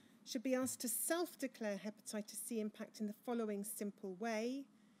future should be asked to self-declare hepatitis C impact in the following simple way.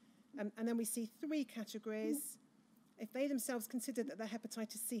 And then we see 3 categories. If they themselves considered that their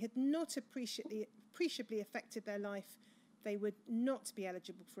hepatitis C had not appreciably affected their life, they would not be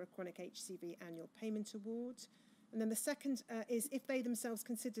eligible for a chronic HCV annual payment award. And then the second is if they themselves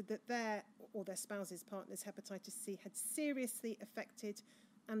considered that their or their spouse's partner's hepatitis C had seriously affected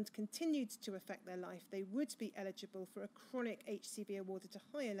and continued to affect their life, they would be eligible for a chronic HCV award at a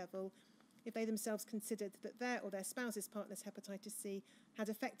higher level if they themselves considered that their or their spouse's partner's hepatitis C had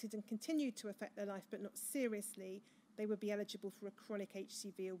affected and continued to affect their life but not seriously. They would be eligible for a chronic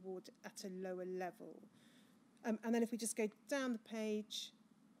HCV award at a lower level. And then if we just go down the page,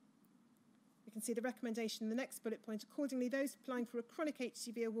 we can see the recommendation in the next bullet point. Accordingly, those applying for a chronic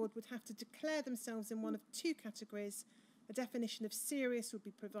HCV award would have to declare themselves in one of 2 categories. A definition of serious would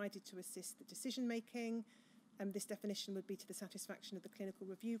be provided to assist the decision-making. This definition would be to the satisfaction of the clinical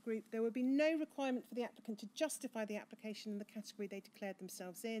review group. There would be no requirement for the applicant to justify the application in the category they declared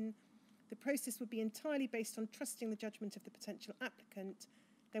themselves in. The process would be entirely based on trusting the judgment of the potential applicant.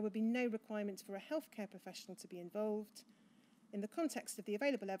 There would be no requirement for a healthcare professional to be involved. In the context of the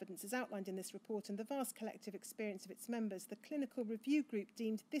available evidence as outlined in this report and the vast collective experience of its members, the clinical review group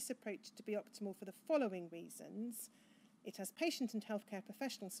deemed this approach to be optimal for the following reasons. It has patient and healthcare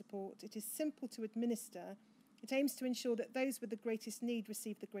professional support. It is simple to administer. It aims to ensure that those with the greatest need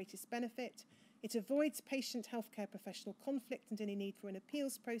receive the greatest benefit. It avoids patient healthcare professional conflict and any need for an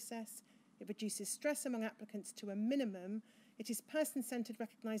appeals process. It reduces stress among applicants to a minimum. It is person-centred,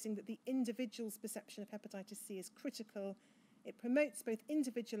 recognising that the individual's perception of hepatitis C is critical. It promotes both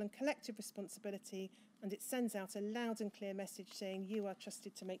individual and collective responsibility, and it sends out a loud and clear message saying you are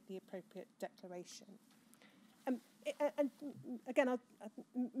trusted to make the appropriate declaration. And again,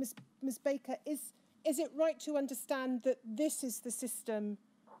 Ms. Baker, is it right to understand that this is the system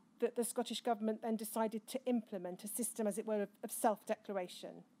that the Scottish Government then decided to implement, a system, as it were, of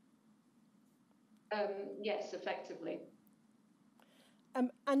self-declaration? Yes, effectively.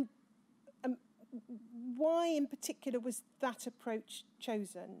 And why in particular was that approach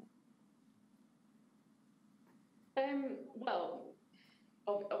chosen? Well,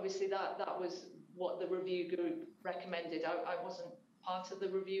 obviously that was what the review group recommended. I wasn't part of the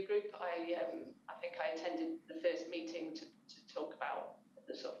review group. I think I attended the first meeting to talk about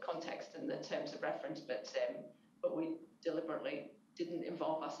the sort of context and the terms of reference, but we deliberately didn't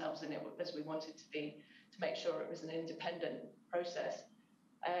involve ourselves in it as we wanted to make sure it was an independent process.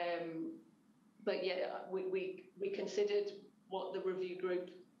 But yeah, we considered what the review group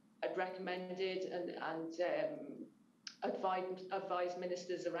had recommended and advised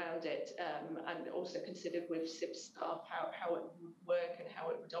ministers around it, and also considered with SIBS staff how it would work and how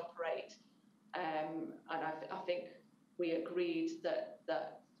it would operate. And I think we agreed that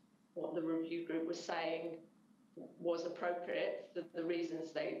what the review group was saying was appropriate for the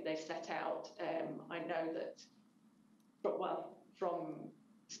reasons they set out. I know that, from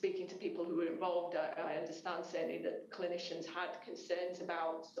speaking to people who were involved, I understand certainly that clinicians had concerns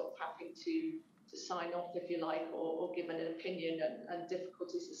about sort of having to sign off, if you like, or give an opinion and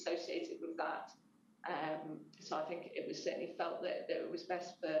difficulties associated with that. So I think it was certainly felt that it was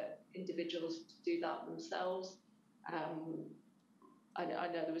best for individuals to do that themselves. I know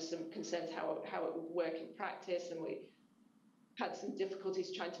there was some concerns how it would work in practice, and we had some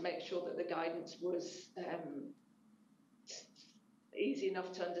difficulties trying to make sure that the guidance was easy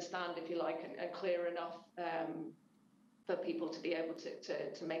enough to understand, if you like, and clear enough for people to be able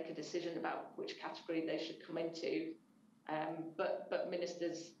to make a decision about which category they should come into. But the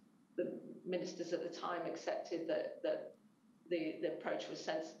ministers at the time accepted that the approach was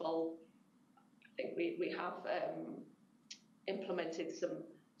sensible. I think we have implemented some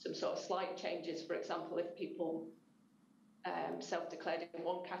sort of slight changes. For example, if people self-declared in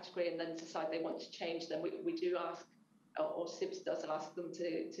one category and then decide they want to change them, we do ask, or SIBS does ask them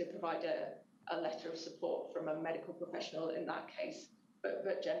to provide a letter of support from a medical professional in that case.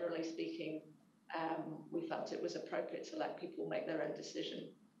 But generally speaking, we felt it was appropriate to let people make their own decision.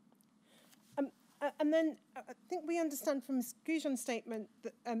 And then I think we understand from Ms. Gougeon's statement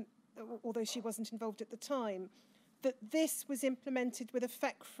that, although she wasn't involved at the time, that this was implemented with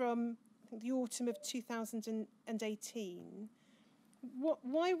effect from, I think, the autumn of 2018.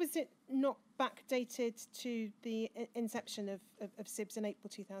 Why was it not backdated to the inception of SIBS in April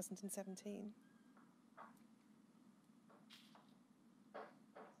 2017? Is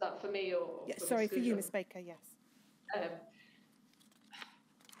that for me or? Yeah, sorry, for you, Ms. Baker, yes.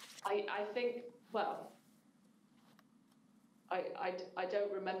 I think, well, I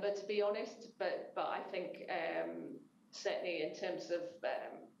don't remember, to be honest, but I think certainly in terms of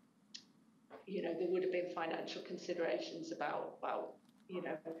there would have been financial considerations about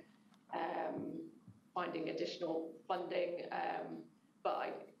finding additional funding,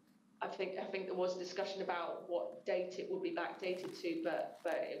 but I think there was discussion about what date it would be backdated to, but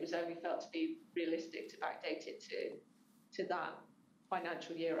it was only felt to be realistic to backdate it to that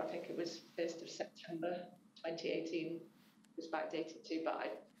financial year. I think it was 1st of September 2018 was backdated to,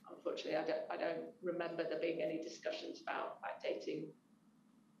 but unfortunately I don't remember there being any discussions about backdating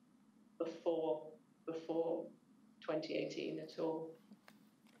before 2018 at all.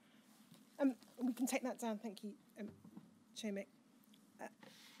 We can take that down, thank you, Shomik.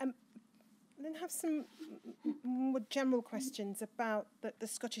 And then have some more general questions about the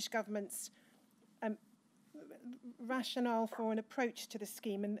Scottish Government's rationale for an approach to the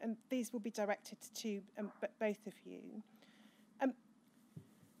scheme, and these will be directed to both of you.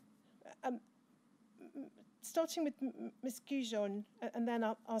 Starting with Ms Gougeon, and then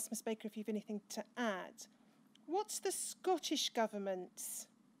I'll ask Ms Baker if you have anything to add. What's the Scottish Government's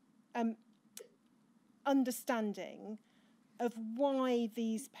understanding of why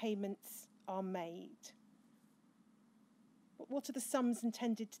these payments are made? What are the sums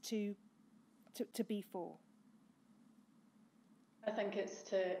intended to be for? I think it's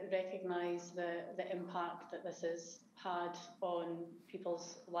to recognise the impact that this has had on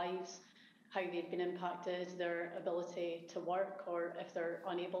people's lives, how they've been impacted, their ability to work, or if they're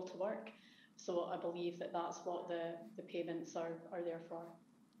unable to work. So I believe that that's what the payments are there for.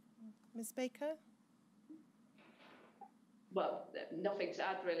 Ms Baker? Well, nothing to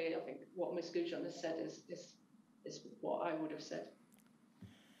add really. I think what Ms Gougeon has said is what I would have said.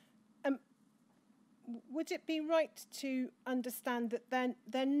 Would it be right to understand that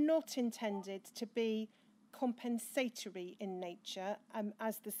they're not intended to be compensatory in nature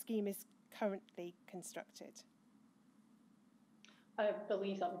as the scheme is currently constructed? I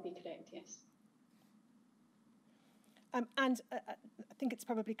believe that would be correct, yes. And I think it's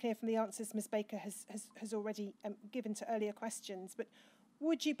probably clear from the answers Ms Baker has already given to earlier questions, but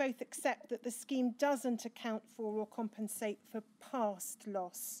would you both accept that the scheme doesn't account for or compensate for past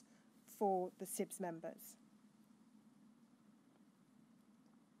loss for the SIBS members?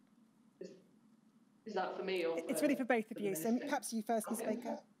 Is that for me or for, it's really for both of you, so perhaps you first, Ms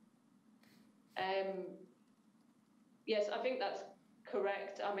Baker. Yes, I think that's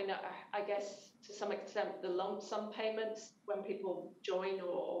correct. I mean, I guess to some extent the lump sum payments when people join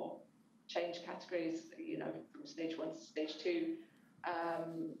or change categories, from stage 1 to stage 2,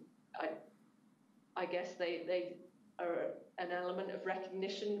 I guess they are an element of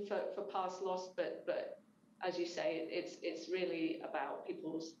recognition for past loss, but as you say, it's really about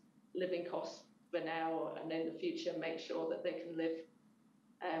people's living costs for now and in the future. Make sure that they can live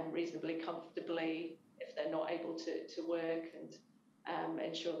reasonably comfortably if they're not able to work, and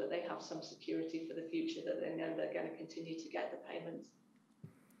ensure that they have some security for the future, that they know they're going to continue to get the payments.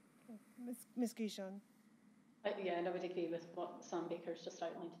 Ms Gougeon. Yeah, and I would agree with what Sam Baker's just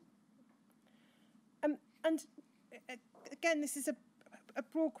outlined. And again, this is a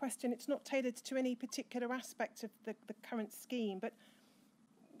broad question. It's not tailored to any particular aspect of the current scheme, but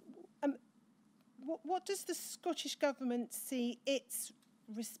what does the Scottish Government see its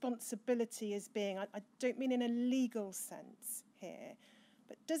responsibility as being? I don't mean in a legal sense here,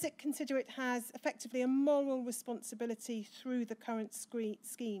 but does it consider it has effectively a moral responsibility through the current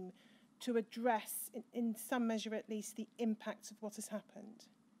scheme to address, in some measure at least, the impact of what has happened?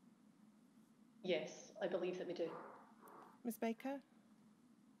 Yes, I believe that they do. Ms Baker?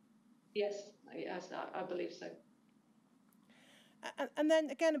 Yes, I believe so. And then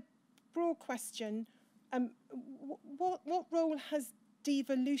again, a broad question, what role has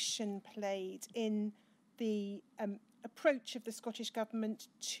devolution played in the approach of the Scottish Government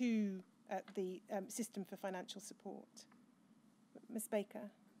to the system for financial support? Ms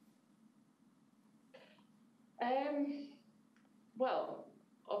Baker? Well,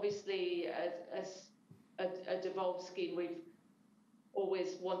 obviously, as a devolved scheme, we've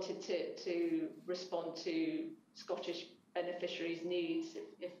always wanted to respond to Scottish beneficiaries' needs,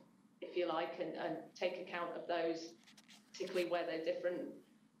 if you like, and take account of those, particularly where they're different.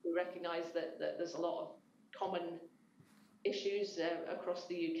 We recognise that there's a lot of common issues across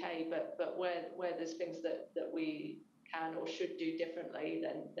the UK, but where there's things that we can or should do differently,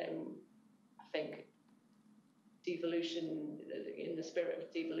 then I think devolution, in the spirit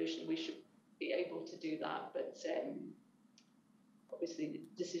of devolution, we should be able to do that. But obviously,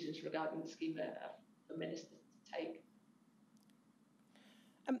 decisions regarding the scheme are for ministers to take.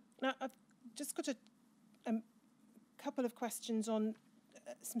 Now, I've just got a couple of questions on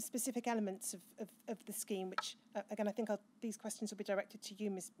some specific elements of the scheme, which, again, I think these questions will be directed to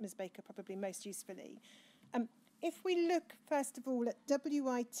you, Ms Baker, probably most usefully. If we look, first of all, at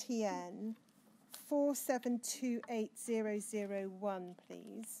WITN 4728001,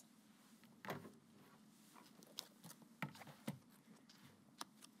 please.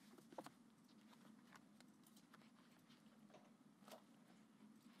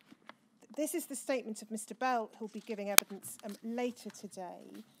 This is the statement of Mr Bell, who'll be giving evidence later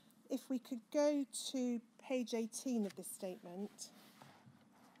today. If we could go to page 18 of this statement.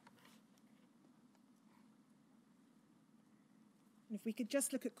 And if we could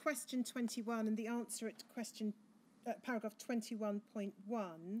just look at question 21 and the answer at paragraph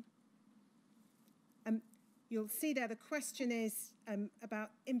 21.1, you'll see there the question is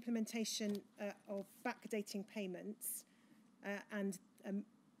about implementation of backdating payments, and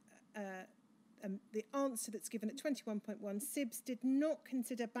the answer that's given at 21.1, SIBS did not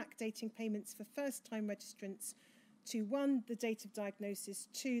consider backdating payments for first-time registrants to 1, the date of diagnosis,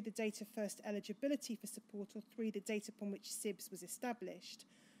 2, the date of first eligibility for support, or 3, the date upon which SIBS was established.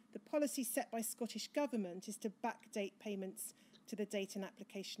 The policy set by Scottish Government is to backdate payments to the date an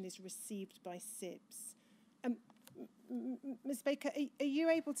application is received by SIBS. Ms Baker, are you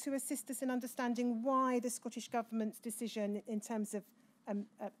able to assist us in understanding why the Scottish Government's decision in terms of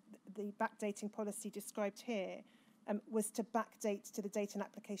the backdating policy described here was to backdate to the date an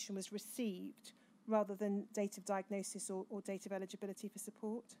application was received, rather than date of diagnosis or date of eligibility for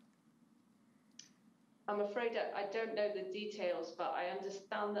support? I'm afraid I don't know the details, but I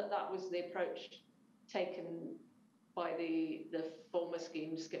understand that that was the approach taken by the former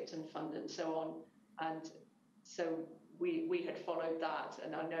scheme, Skipton Fund and so on. And so we had followed that,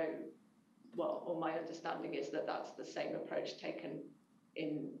 and I know, well, or my understanding is that that's the same approach taken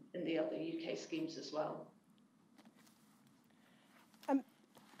in the other UK schemes as well.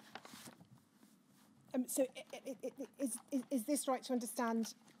 So is this right to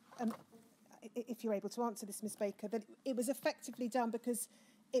understand, if you're able to answer this, Ms Baker, that it was effectively done because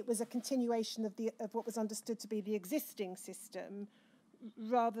it was a continuation of what was understood to be the existing system,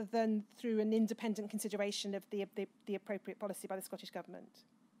 rather than through an independent consideration of the appropriate policy by the Scottish Government?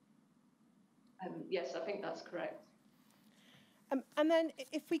 Yes, I think that's correct. And then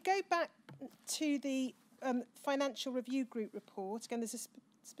if we go back to the Financial Review Group report, again, there's a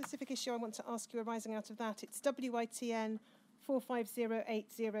specific issue I want to ask you arising out of that. It's WITN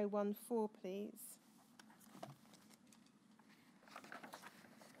 4508014, please.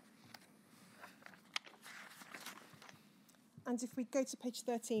 And if we go to page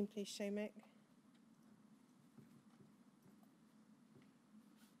 13, please, Shomik.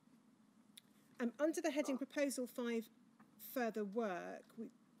 Under the heading Proposal 5, Further Work,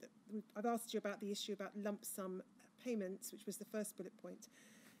 I've asked you about the issue about lump sum payments, which was the first bullet point.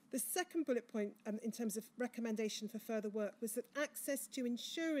 The second bullet point, in terms of recommendation for further work, was that access to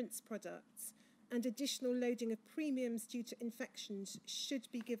insurance products and additional loading of premiums due to infections should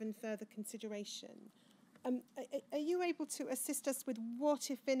be given further consideration. Are you able to assist us with what,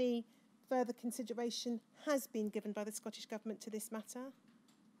 if any, further consideration has been given by the Scottish Government to this matter?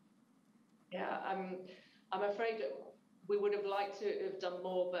 Yeah, I'm afraid we would have liked to have done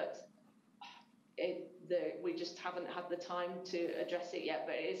more, but we just haven't had the time to address it yet.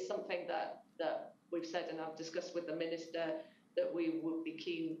 But it is something that we've said, and I've discussed with the Minister, that we would be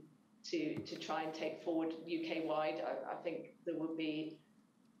keen to try and take forward UK-wide. I think there would be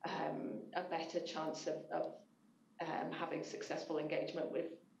a better chance of having successful engagement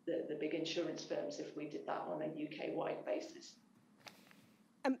with the big insurance firms if we did that on a UK-wide basis.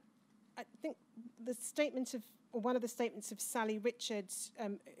 I think the statement of, or one of the statements of Sally Richards,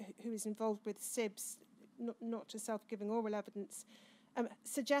 who is involved with SIBS, not to self-giving oral evidence,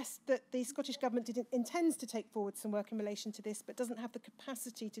 suggests that the Scottish Government intends to take forward some work in relation to this, but doesn't have the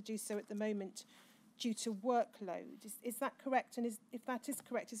capacity to do so at the moment due to workload. Is that correct? And if that is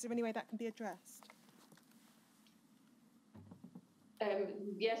correct, is there any way that can be addressed?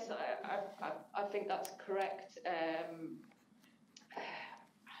 Yes, I think that's correct.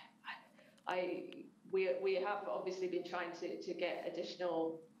 We have obviously been trying to get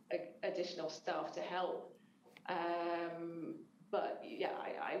additional staff to help, but yeah,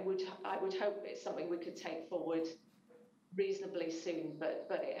 I would hope it's something we could take forward reasonably soon. But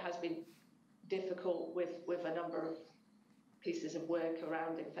it has been difficult with a number of pieces of work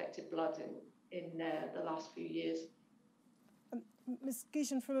around infected blood in the last few years. Ms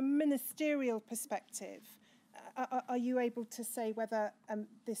Gougeon, from a ministerial perspective, are you able to say whether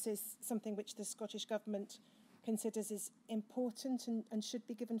this is something which the Scottish Government considers is important and should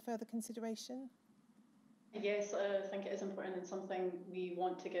be given further consideration? Yes, I think it is important and something we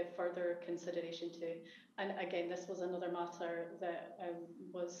want to give further consideration to. And again, this was another matter that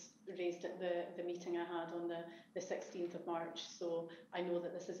was raised at the meeting I had on the 16th of March. So I know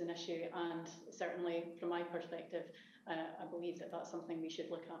that this is an issue, and certainly from my perspective, I believe that that's something we should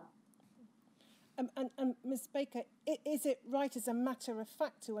look at. And Ms Baker, is it right as a matter of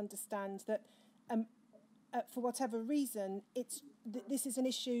fact to understand that for whatever reason, this is an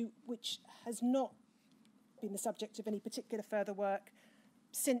issue which has not been the subject of any particular further work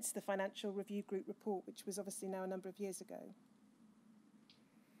since the Financial Review Group report, which was obviously now a number of years ago?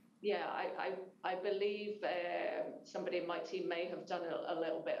 Yeah, I believe somebody in my team may have done a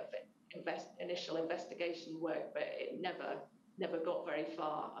little bit of initial investigation work, but it never got very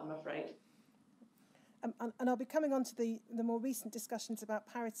far, I'm afraid. And I'll be coming on to the more recent discussions about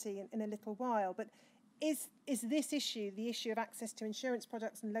parity in a little while, but is this issue, the issue of access to insurance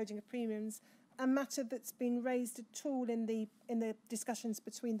products and loading of premiums, a matter that's been raised at all in the discussions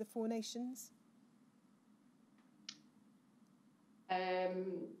between the four nations?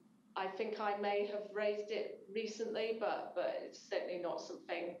 I think I may have raised it recently, but it's certainly not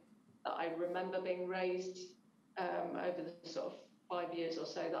something that I remember being raised over the sort of 5 years or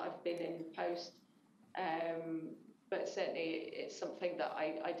so that I've been in post. But certainly it's something that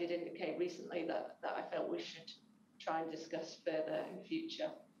I did indicate recently that I felt we should try and discuss further in the future.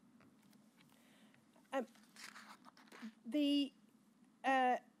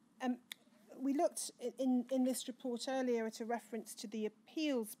 We looked in this report earlier at a reference to the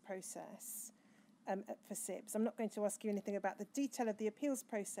appeals process for SIBS. I'm not going to ask you anything about the detail of the appeals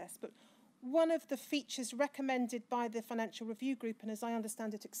process, but one of the features recommended by the Financial Review Group, and as I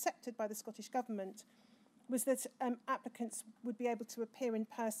understand it accepted by the Scottish Government, was that applicants would be able to appear in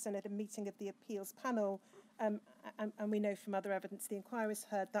person at a meeting of the appeals panel, and we know from other evidence the inquiries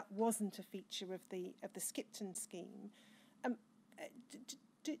heard that wasn't a feature of the Skipton scheme.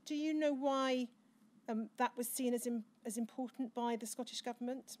 Do you know why that was seen as important by the Scottish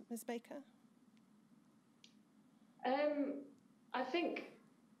Government, Ms Baker? I think,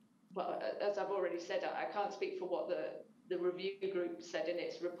 well, as I've already said, I can't speak for what the review group said in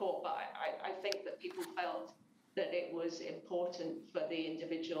its report, but I think that people felt that it was important for the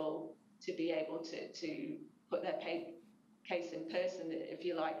individual to be able to put their case in person, if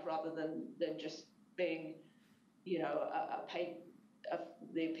you like, rather than just being, you know,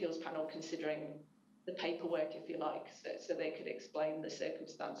 the appeals panel considering the paperwork, if you like, so they could explain the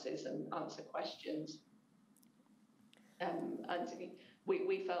circumstances and answer questions. And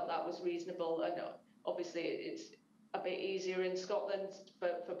we felt that was reasonable, and obviously it's a bit easier in Scotland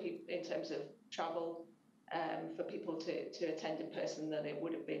for people in terms of travel, for people to attend in person than it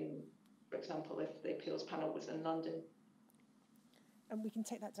would have been, for example, if the appeals panel was in London. And we can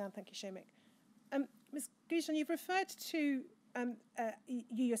take that down. Thank you, Seamus. Ms Gougeon, you've referred to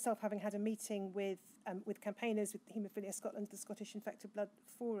you yourself having had a meeting with campaigners with Haemophilia Scotland, the Scottish Infected Blood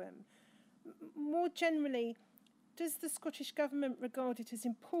Forum. More generally, does the Scottish Government regard it as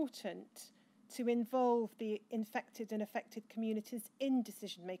important to involve the infected and affected communities in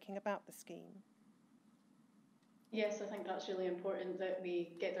decision-making about the scheme? Yes, I think that's really important that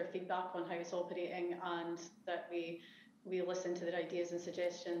we get their feedback on how it's operating and that we listen to their ideas and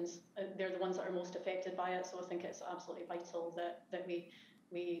suggestions. They're the ones that are most affected by it, so I think it's absolutely vital that we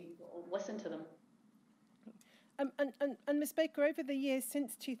listen to them. And Ms Baker, over the years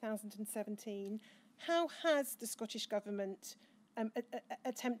since 2017, how has the Scottish Government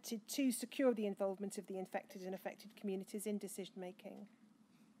attempted to secure the involvement of the infected and affected communities in decision-making?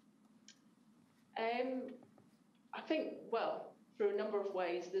 I think, well, through a number of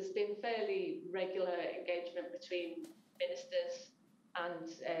ways. There's been fairly regular engagement between ministers and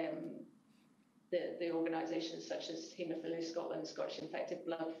the organisations such as Haemophilia Scotland, Scottish Infected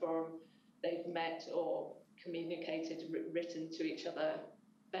Blood Forum. They've met or communicated, written to each other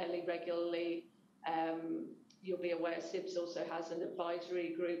fairly regularly. You'll be aware SIBS also has an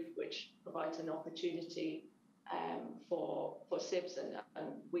advisory group which provides an opportunity for SIBS,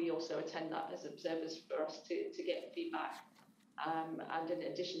 and we also attend that as observers for us to get feedback. And in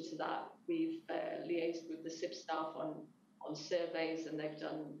addition to that, we've liaised with the SIBS staff on surveys, and they've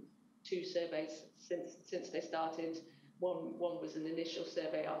done 2 surveys since they started. One was an initial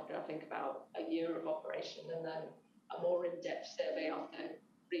survey after, I think, about a year of operation, and then a more in-depth survey after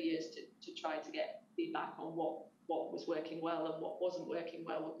 3 years to try to get feedback on what was working well and what wasn't working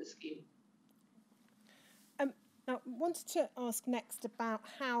well with the scheme. Now, I wanted to ask next about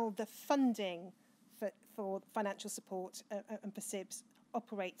how the funding for financial support and for SIBS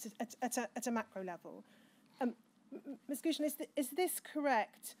operates at a macro level. Ms Gougeon, is this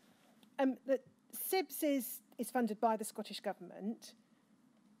correct, that SIBS is funded by the Scottish Government.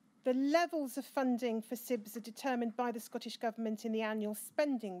 The levels of funding for SIBS are determined by the Scottish Government in the annual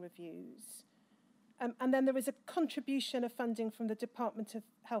spending reviews. And then there is a contribution of funding from the Department of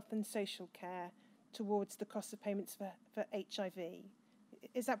Health and Social Care towards the cost of payments for HIV.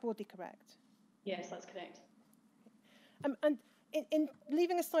 Is that broadly correct? Yes, that's correct. And in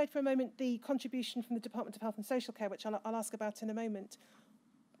leaving aside for a moment the contribution from the Department of Health and Social Care, which I'll ask about in a moment,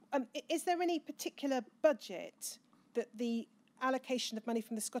 is there any particular budget that the allocation of money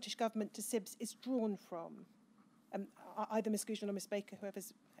from the Scottish Government to SIBS is drawn from? Either Ms Gougeon or Ms Baker,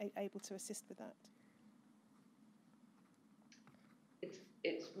 whoever's able to assist with that.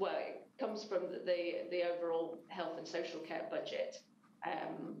 Well, it comes from the overall health and social care budget.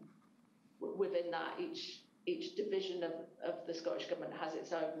 Within that, each division of the Scottish Government has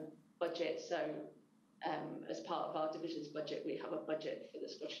its own budget. So, as part of our division's budget, we have a budget for the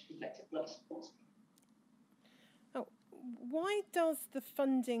Scottish Infected Blood Support Scheme. Oh, why does the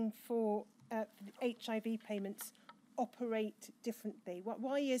funding for HIV payments operate differently?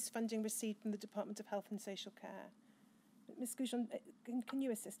 Why is funding received from the Department of Health and Social Care? Ms Gougeon, can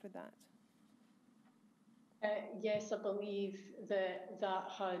you assist with that? Yes, I believe that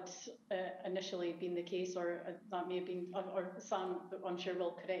had initially been the case, or that may have been, or Sam, I'm sure,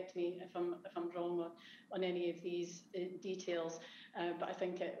 will correct me if I'm wrong on any of these details. But I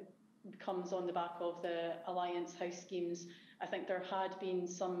think it comes on the back of the Alliance House schemes. I think there had been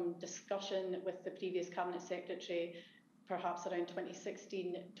some discussion with the previous Cabinet Secretary, perhaps around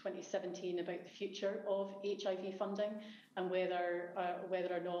 2016, 2017, about the future of HIV funding and whether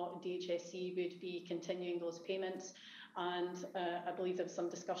or not DHSC would be continuing those payments. And I believe there was some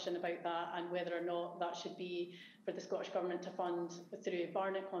discussion about that and whether or not that should be for the Scottish Government to fund through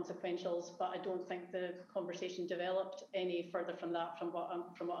Barnett consequentials. But I don't think the conversation developed any further from that, from what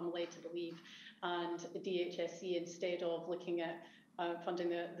I'm led to believe. And the DHSC, instead of looking at funding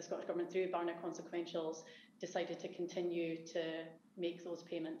the Scottish Government through Barnett consequentials, decided to continue to make those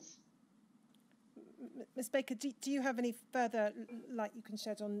payments. Ms Baker, do you have any further light you can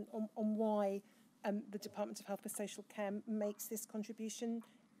shed on why the Department of Health and Social Care makes this contribution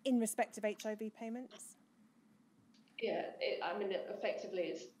in respect of HIV payments? Yeah, I mean, effectively,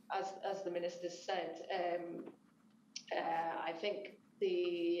 it's as the Minister said, I think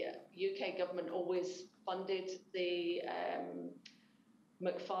the UK government always funded the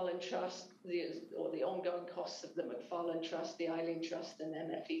Macfarlane Trust, or the ongoing costs of the Macfarlane Trust, the Eileen Trust and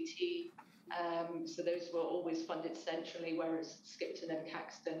MFET. So those were always funded centrally, whereas Skipton and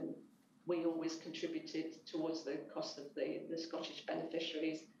Caxton, we always contributed towards the cost of the Scottish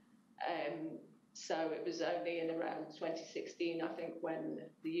beneficiaries. So it was only in around 2016, I think, when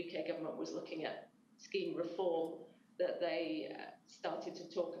the UK government was looking at scheme reform, that they started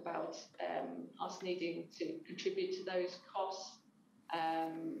to talk about us needing to contribute to those costs.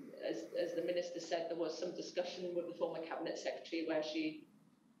 As the Minister said, there was some discussion with the former Cabinet Secretary where she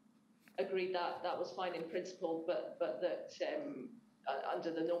agreed that that was fine in principle, but that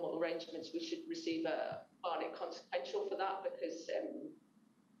under the normal arrangements we should receive a Barnett consequential for that, because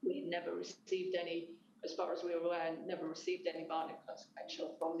we never received any, as far as we were aware, never received any Barnett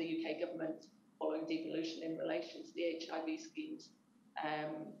consequential from the UK government following devolution in relation to the HIV schemes.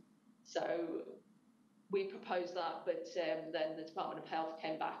 So we proposed that, but then the Department of Health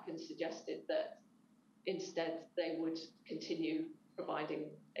came back and suggested that instead they would continue providing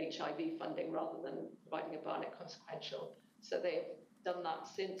HIV funding rather than providing a Barnett consequential. So they've done that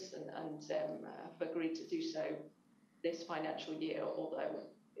since and have agreed to do so this financial year, although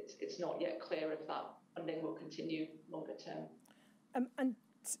it's not yet clear if that funding will continue longer term. And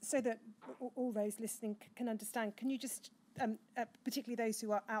so that all those listening can understand, can you just, particularly those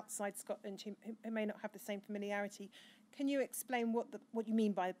who are outside Scotland who may not have the same familiarity, can you explain what you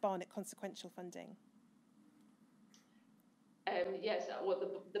mean by Barnett consequential funding? Yes, well,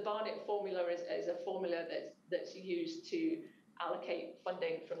 the Barnett formula is a formula that's used to allocate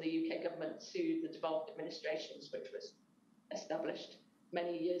funding from the UK government to the devolved administrations, which was established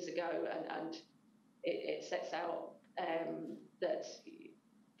many years ago, and it sets out that,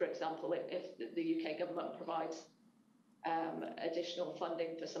 for example, if the UK government provides additional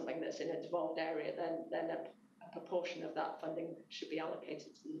funding for something that's in a devolved area, then a proportion of that funding should be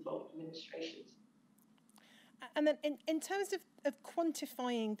allocated to the devolved administrations. And then in terms of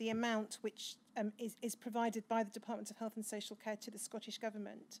quantifying the amount which is provided by the Department of Health and Social Care to the Scottish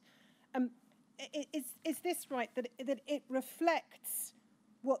Government, is this right, that it reflects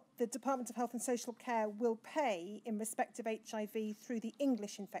what the Department of Health and Social Care will pay in respect of HIV through the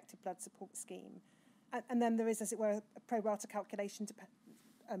English Infected Blood Support Scheme? And then there is, as it were, a pro rata calculation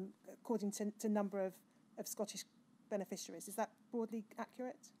according to number of Scottish beneficiaries. Is that broadly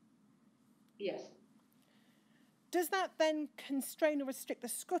accurate? Yes. Does that then constrain or restrict the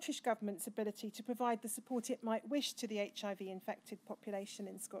Scottish Government's ability to provide the support it might wish to the HIV-infected population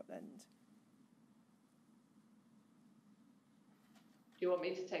in Scotland? Do you want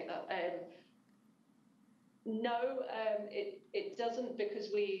me to take that? No, it doesn't, because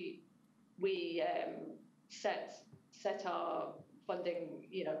we set our funding,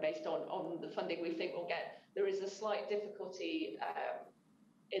 based on the funding we think we'll get. There is a slight difficulty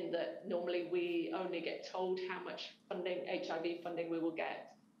in that normally we only get told how much funding, HIV funding, we will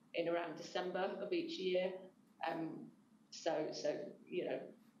get in around December of each year. So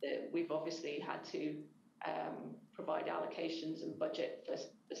we've obviously had to provide allocations and budget for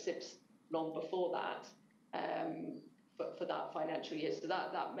SIPs long before that, for that financial year. So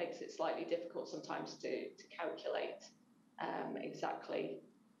that makes it slightly difficult sometimes to calculate exactly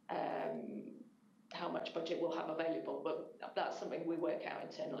how much budget we'll have available, but that's something we work out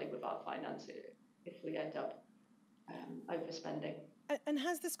internally with our finance if we end up overspending. And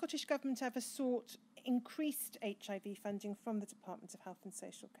has the Scottish Government ever sought increased HIV funding from the Department of Health and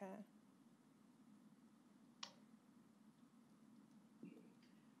Social Care?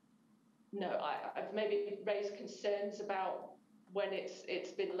 No, I've maybe raised concerns about when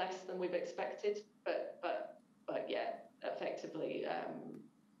it's been less than we've expected, but yeah, effectively,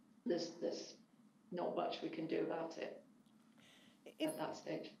 there's not much we can do about it at that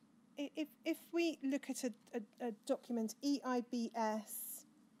stage. If we look at a document, EIBS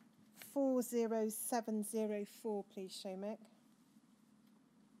 40704, please, Shomik.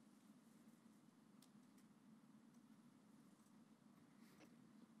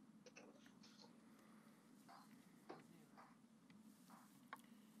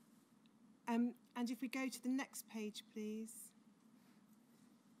 And if we go to the next page, please.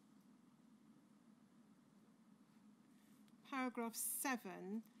 Paragraph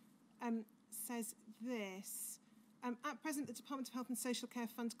 7 says this. At present, the Department of Health and Social Care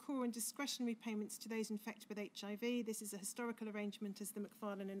fund core and discretionary payments to those infected with HIV. This is a historical arrangement as the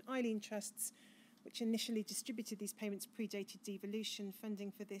Macfarlane and Eileen trusts, which initially distributed these payments, predated devolution. Funding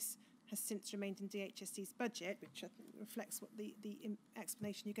for this has since remained in DHSC's budget, which I think reflects what the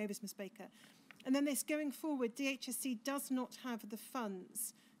explanation you gave us, Ms Baker. And then this, going forward, DHSC does not have the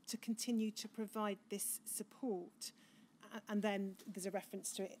funds to continue to provide this support. And then there's a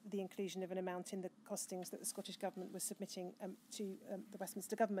reference to the inclusion of an amount in the costings that the Scottish Government was submitting to the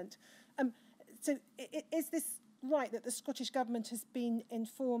Westminster Government. So is this right, that the Scottish Government has been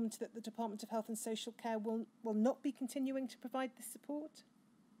informed that the Department of Health and Social Care will not be continuing to provide this support?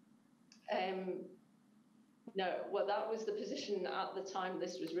 No, well, that was the position at the time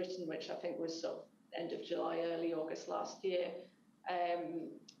this was written, which I think was sort of end of July, early August last year.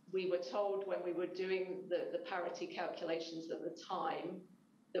 We were told when we were doing the parity calculations at the time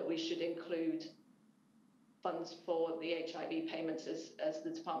that we should include funds for the HIV payments as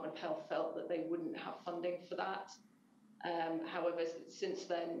the Department of Health felt that they wouldn't have funding for that. However, since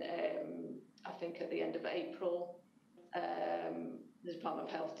then, I think at the end of April, the Department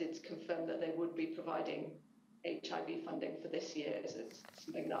of Health did confirm that they would be providing HIV funding for this year. So it's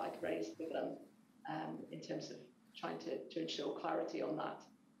something that I'd raised with them in terms of trying to ensure clarity on that.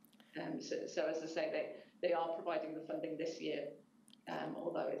 So as I say, they are providing the funding this year,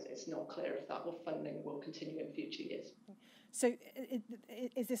 although it's not clear if that funding will continue in future years. So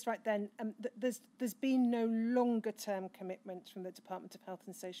is this right then? There's been no longer term commitment from the Department of Health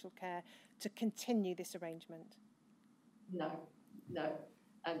and Social Care to continue this arrangement? No.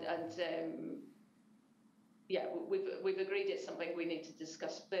 And yeah, we've agreed it's something we need to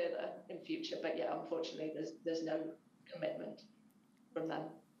discuss further in future, but yeah, unfortunately there's no commitment from them.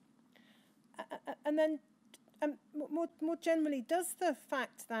 And then more generally, does the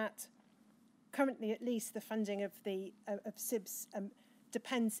fact that currently at least the funding of SIBS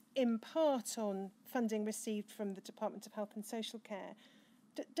depends in part on funding received from the Department of Health and Social Care,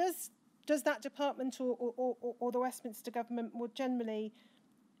 does that department or the Westminster Government more generally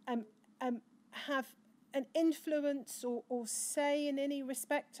have an influence or say in any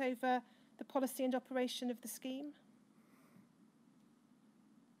respect over the policy and operation of the scheme?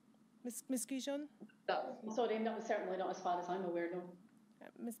 Ms Gougeon? Sorry, certainly not as far as I'm aware, no.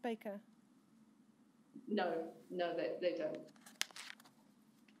 Ms Baker? No, they don't.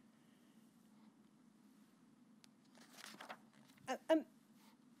 And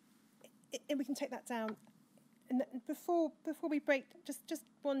we can take that down. And before we break, just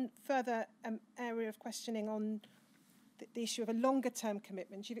one further area of questioning on the issue of a longer-term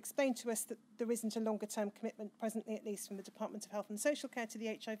commitment. You've explained to us that there isn't a longer-term commitment presently, at least from the Department of Health and Social Care, to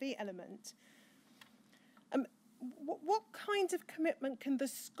the HIV element. What kind of commitment can the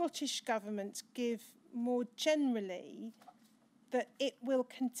Scottish Government give more generally that it will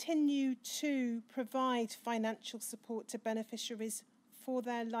continue to provide financial support to beneficiaries for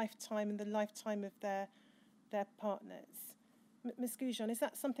their lifetime and the lifetime of their partners? Ms Gougeon, is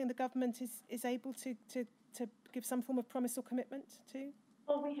that something the government is able to give some form of promise or commitment to?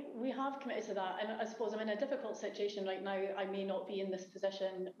 Well, we have committed to that, and I suppose I'm in a difficult situation right now. I may not be in this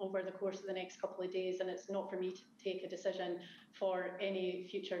position over the course of the next couple of days, and it's not for me to take a decision for any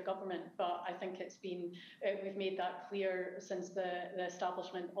future government, but I think it's been, we've made that clear since the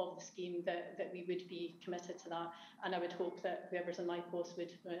establishment of the scheme that we would be committed to that, and I would hope that whoever's in my post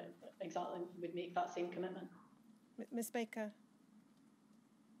would make that same commitment. Ms Baker?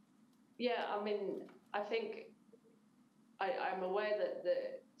 Yeah, I mean, I think I'm aware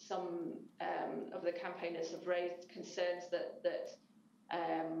that some of the campaigners have raised concerns that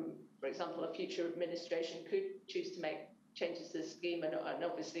for example, a future administration could choose to make changes to the scheme, and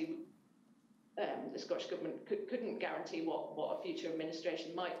obviously the Scottish Government couldn't guarantee what a future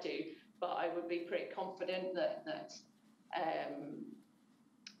administration might do, but I would be pretty confident that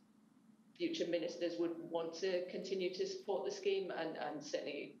future ministers would want to continue to support the scheme, and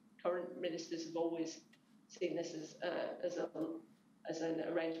certainly current ministers have always seen this as an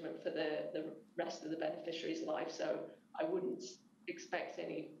arrangement for the rest of the beneficiaries' life. So I wouldn't expect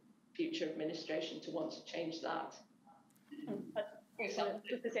any future administration to want to change that.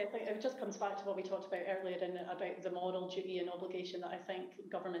 Just to say, I think it just comes back to what we talked about earlier about the moral duty and obligation that I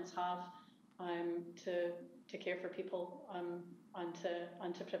think governments have to care for people and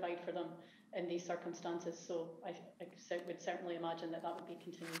to provide for them in these circumstances. So I would certainly imagine that would be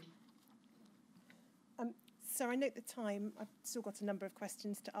continued. So I note the time. I've still got a number of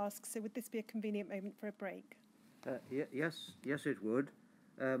questions to ask. So would this be a convenient moment for a break? Yes, it would.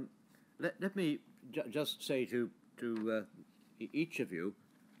 Let me just say to each of you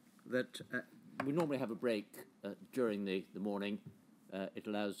that we normally have a break during the morning. It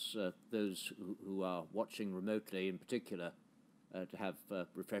allows those who are watching remotely, in particular, to have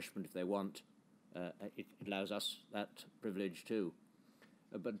refreshment if they want. It allows us that privilege too.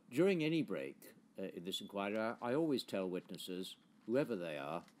 But during any break in this inquiry, I always tell witnesses, whoever they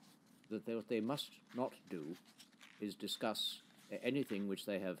are, that what they must not do is discuss anything which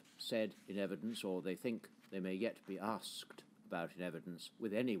they have said in evidence or they think they may yet be asked about in evidence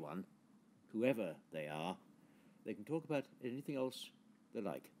with anyone, whoever they are. They can talk about anything else they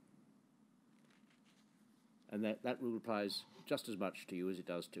like. And that rule applies just as much to you as it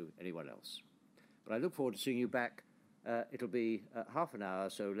does to anyone else. But I look forward to seeing you back. It'll be half an hour,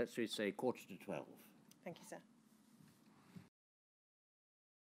 so let's say 11:45. Thank you, sir.